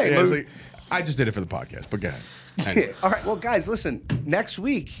time. Yeah, it's like, I just did it for the podcast, but go ahead. Anyway. All right, well, guys, listen. Next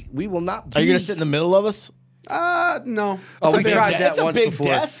week we will not be. Are you gonna sit in the middle of us? No. Oh, we a big tried de- that it's a once big before.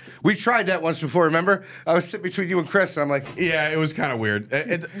 desk. We tried that once before. Remember? I was sitting between you and Chris, and I'm like, Yeah, it was kind of weird. We'll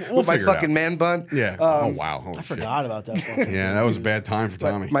with my figure it fucking out. man bun. Yeah. Oh, wow. Holy I shit. forgot about that. Fucking Yeah, that was a bad time for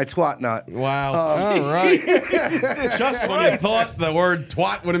Tommy. My twat nut. Wow. All right. Just when you thought the word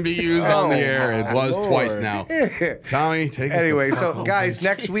twat wouldn't be used on the air, it was Lord. twice now. Tommy, take us Anyway, to so guys,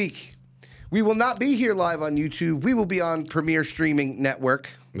 next week we will not be here live on YouTube. We will be on Premier Streaming Network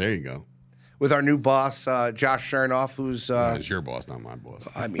There you go. with our new boss, Josh Chernoff, who's It's your boss, not my boss.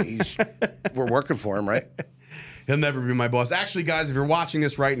 I mean, we're working for him, right? He'll never be my boss. Actually, guys, if you're watching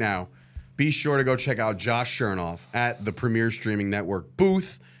this right now, be sure to go check out Josh Chernoff at the Premier Streaming Network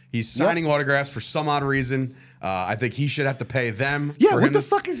booth. He's signing autographs for some odd reason. I think he should have to pay them. Yeah, for what him the to-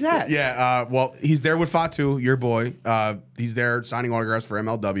 fuck is that? Yeah, well, he's there with Fatu, your boy. He's there signing autographs for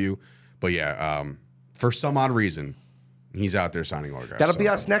MLW. But yeah, for some odd reason, he's out there signing autographs. That'll be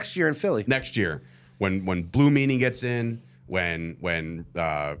So, us next year in Philly. next year when Blue Meanie gets in, when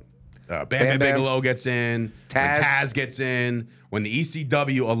Bam Bam. Bigelow gets in, Taz. when Taz gets in, when the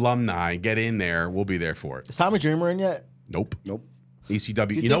ECW alumni get in there, we'll be there for it. Is Tommy Dreamer in yet? Nope. Nope.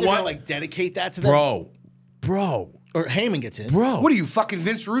 ECW. You know what? Like dedicate that to them, Bro. Or Heyman gets in. What are you, fucking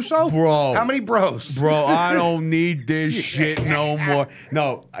Vince Russo? Bro. How many bros? Bro, I don't need this shit no more.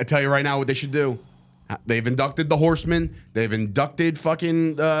 No, I tell you right now what they should do. They've inducted the Horsemen. They've inducted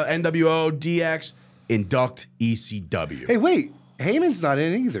fucking NWO, DX. Induct ECW. Hey, wait. Heyman's not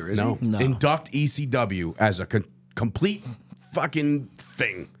in either, is he? No. Induct ECW as a complete fucking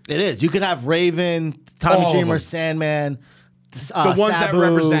thing. It is. You could have Raven, All Tommy of Dreamer, them. Sandman, The ones that Sabu,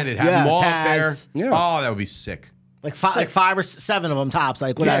 represented, have them all up there. Taz. Yeah. Oh, that would be sick. Like five or seven of them tops.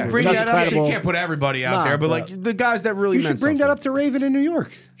 Like whatever. bring Just that up. incredible. You can't put everybody out Nah, there, but but- like the guys that really You meant should bring that something. up to Raven in New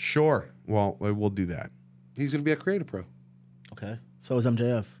York. Sure. Well, we'll do that. He's going to be a creative pro. Okay. So is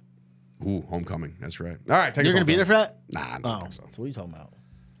MJF. Ooh, homecoming. That's right. All right, take You're us gonna be home, there for that? Nah, I don't Oh, think so. so what are you talking about?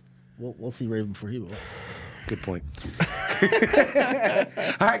 We'll see Raven before he will. Good point.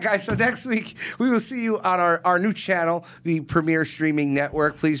 All right, guys. So next week, we will see you on our new channel, the Premier Streaming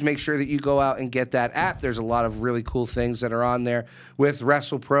Network. Please make sure that you go out and get that app. There's a lot of really cool things that are on there with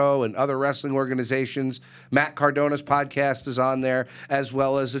WrestlePro and other wrestling organizations. Matt Cardona's podcast is on there, as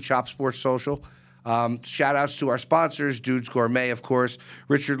well as the Chop Sports Social. Shout outs to our sponsors, Dudes Gourmet, of course,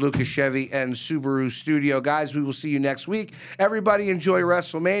 Richard Lucas Chevy, and Subaru Studio. Guys, we will see you next week. Everybody enjoy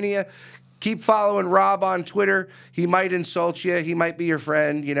WrestleMania. Keep following Rob on Twitter. He might insult you. He might be your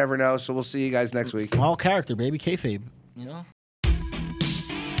friend. You never know. So we'll see you guys next week. All character, baby. Kayfabe. You know?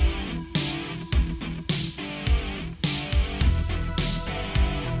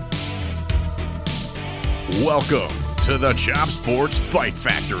 Welcome to the Chop Sports Fight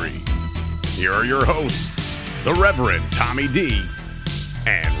Factory. Here are your hosts, the Reverend Tommy D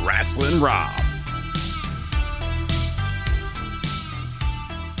and Rasslin Rob.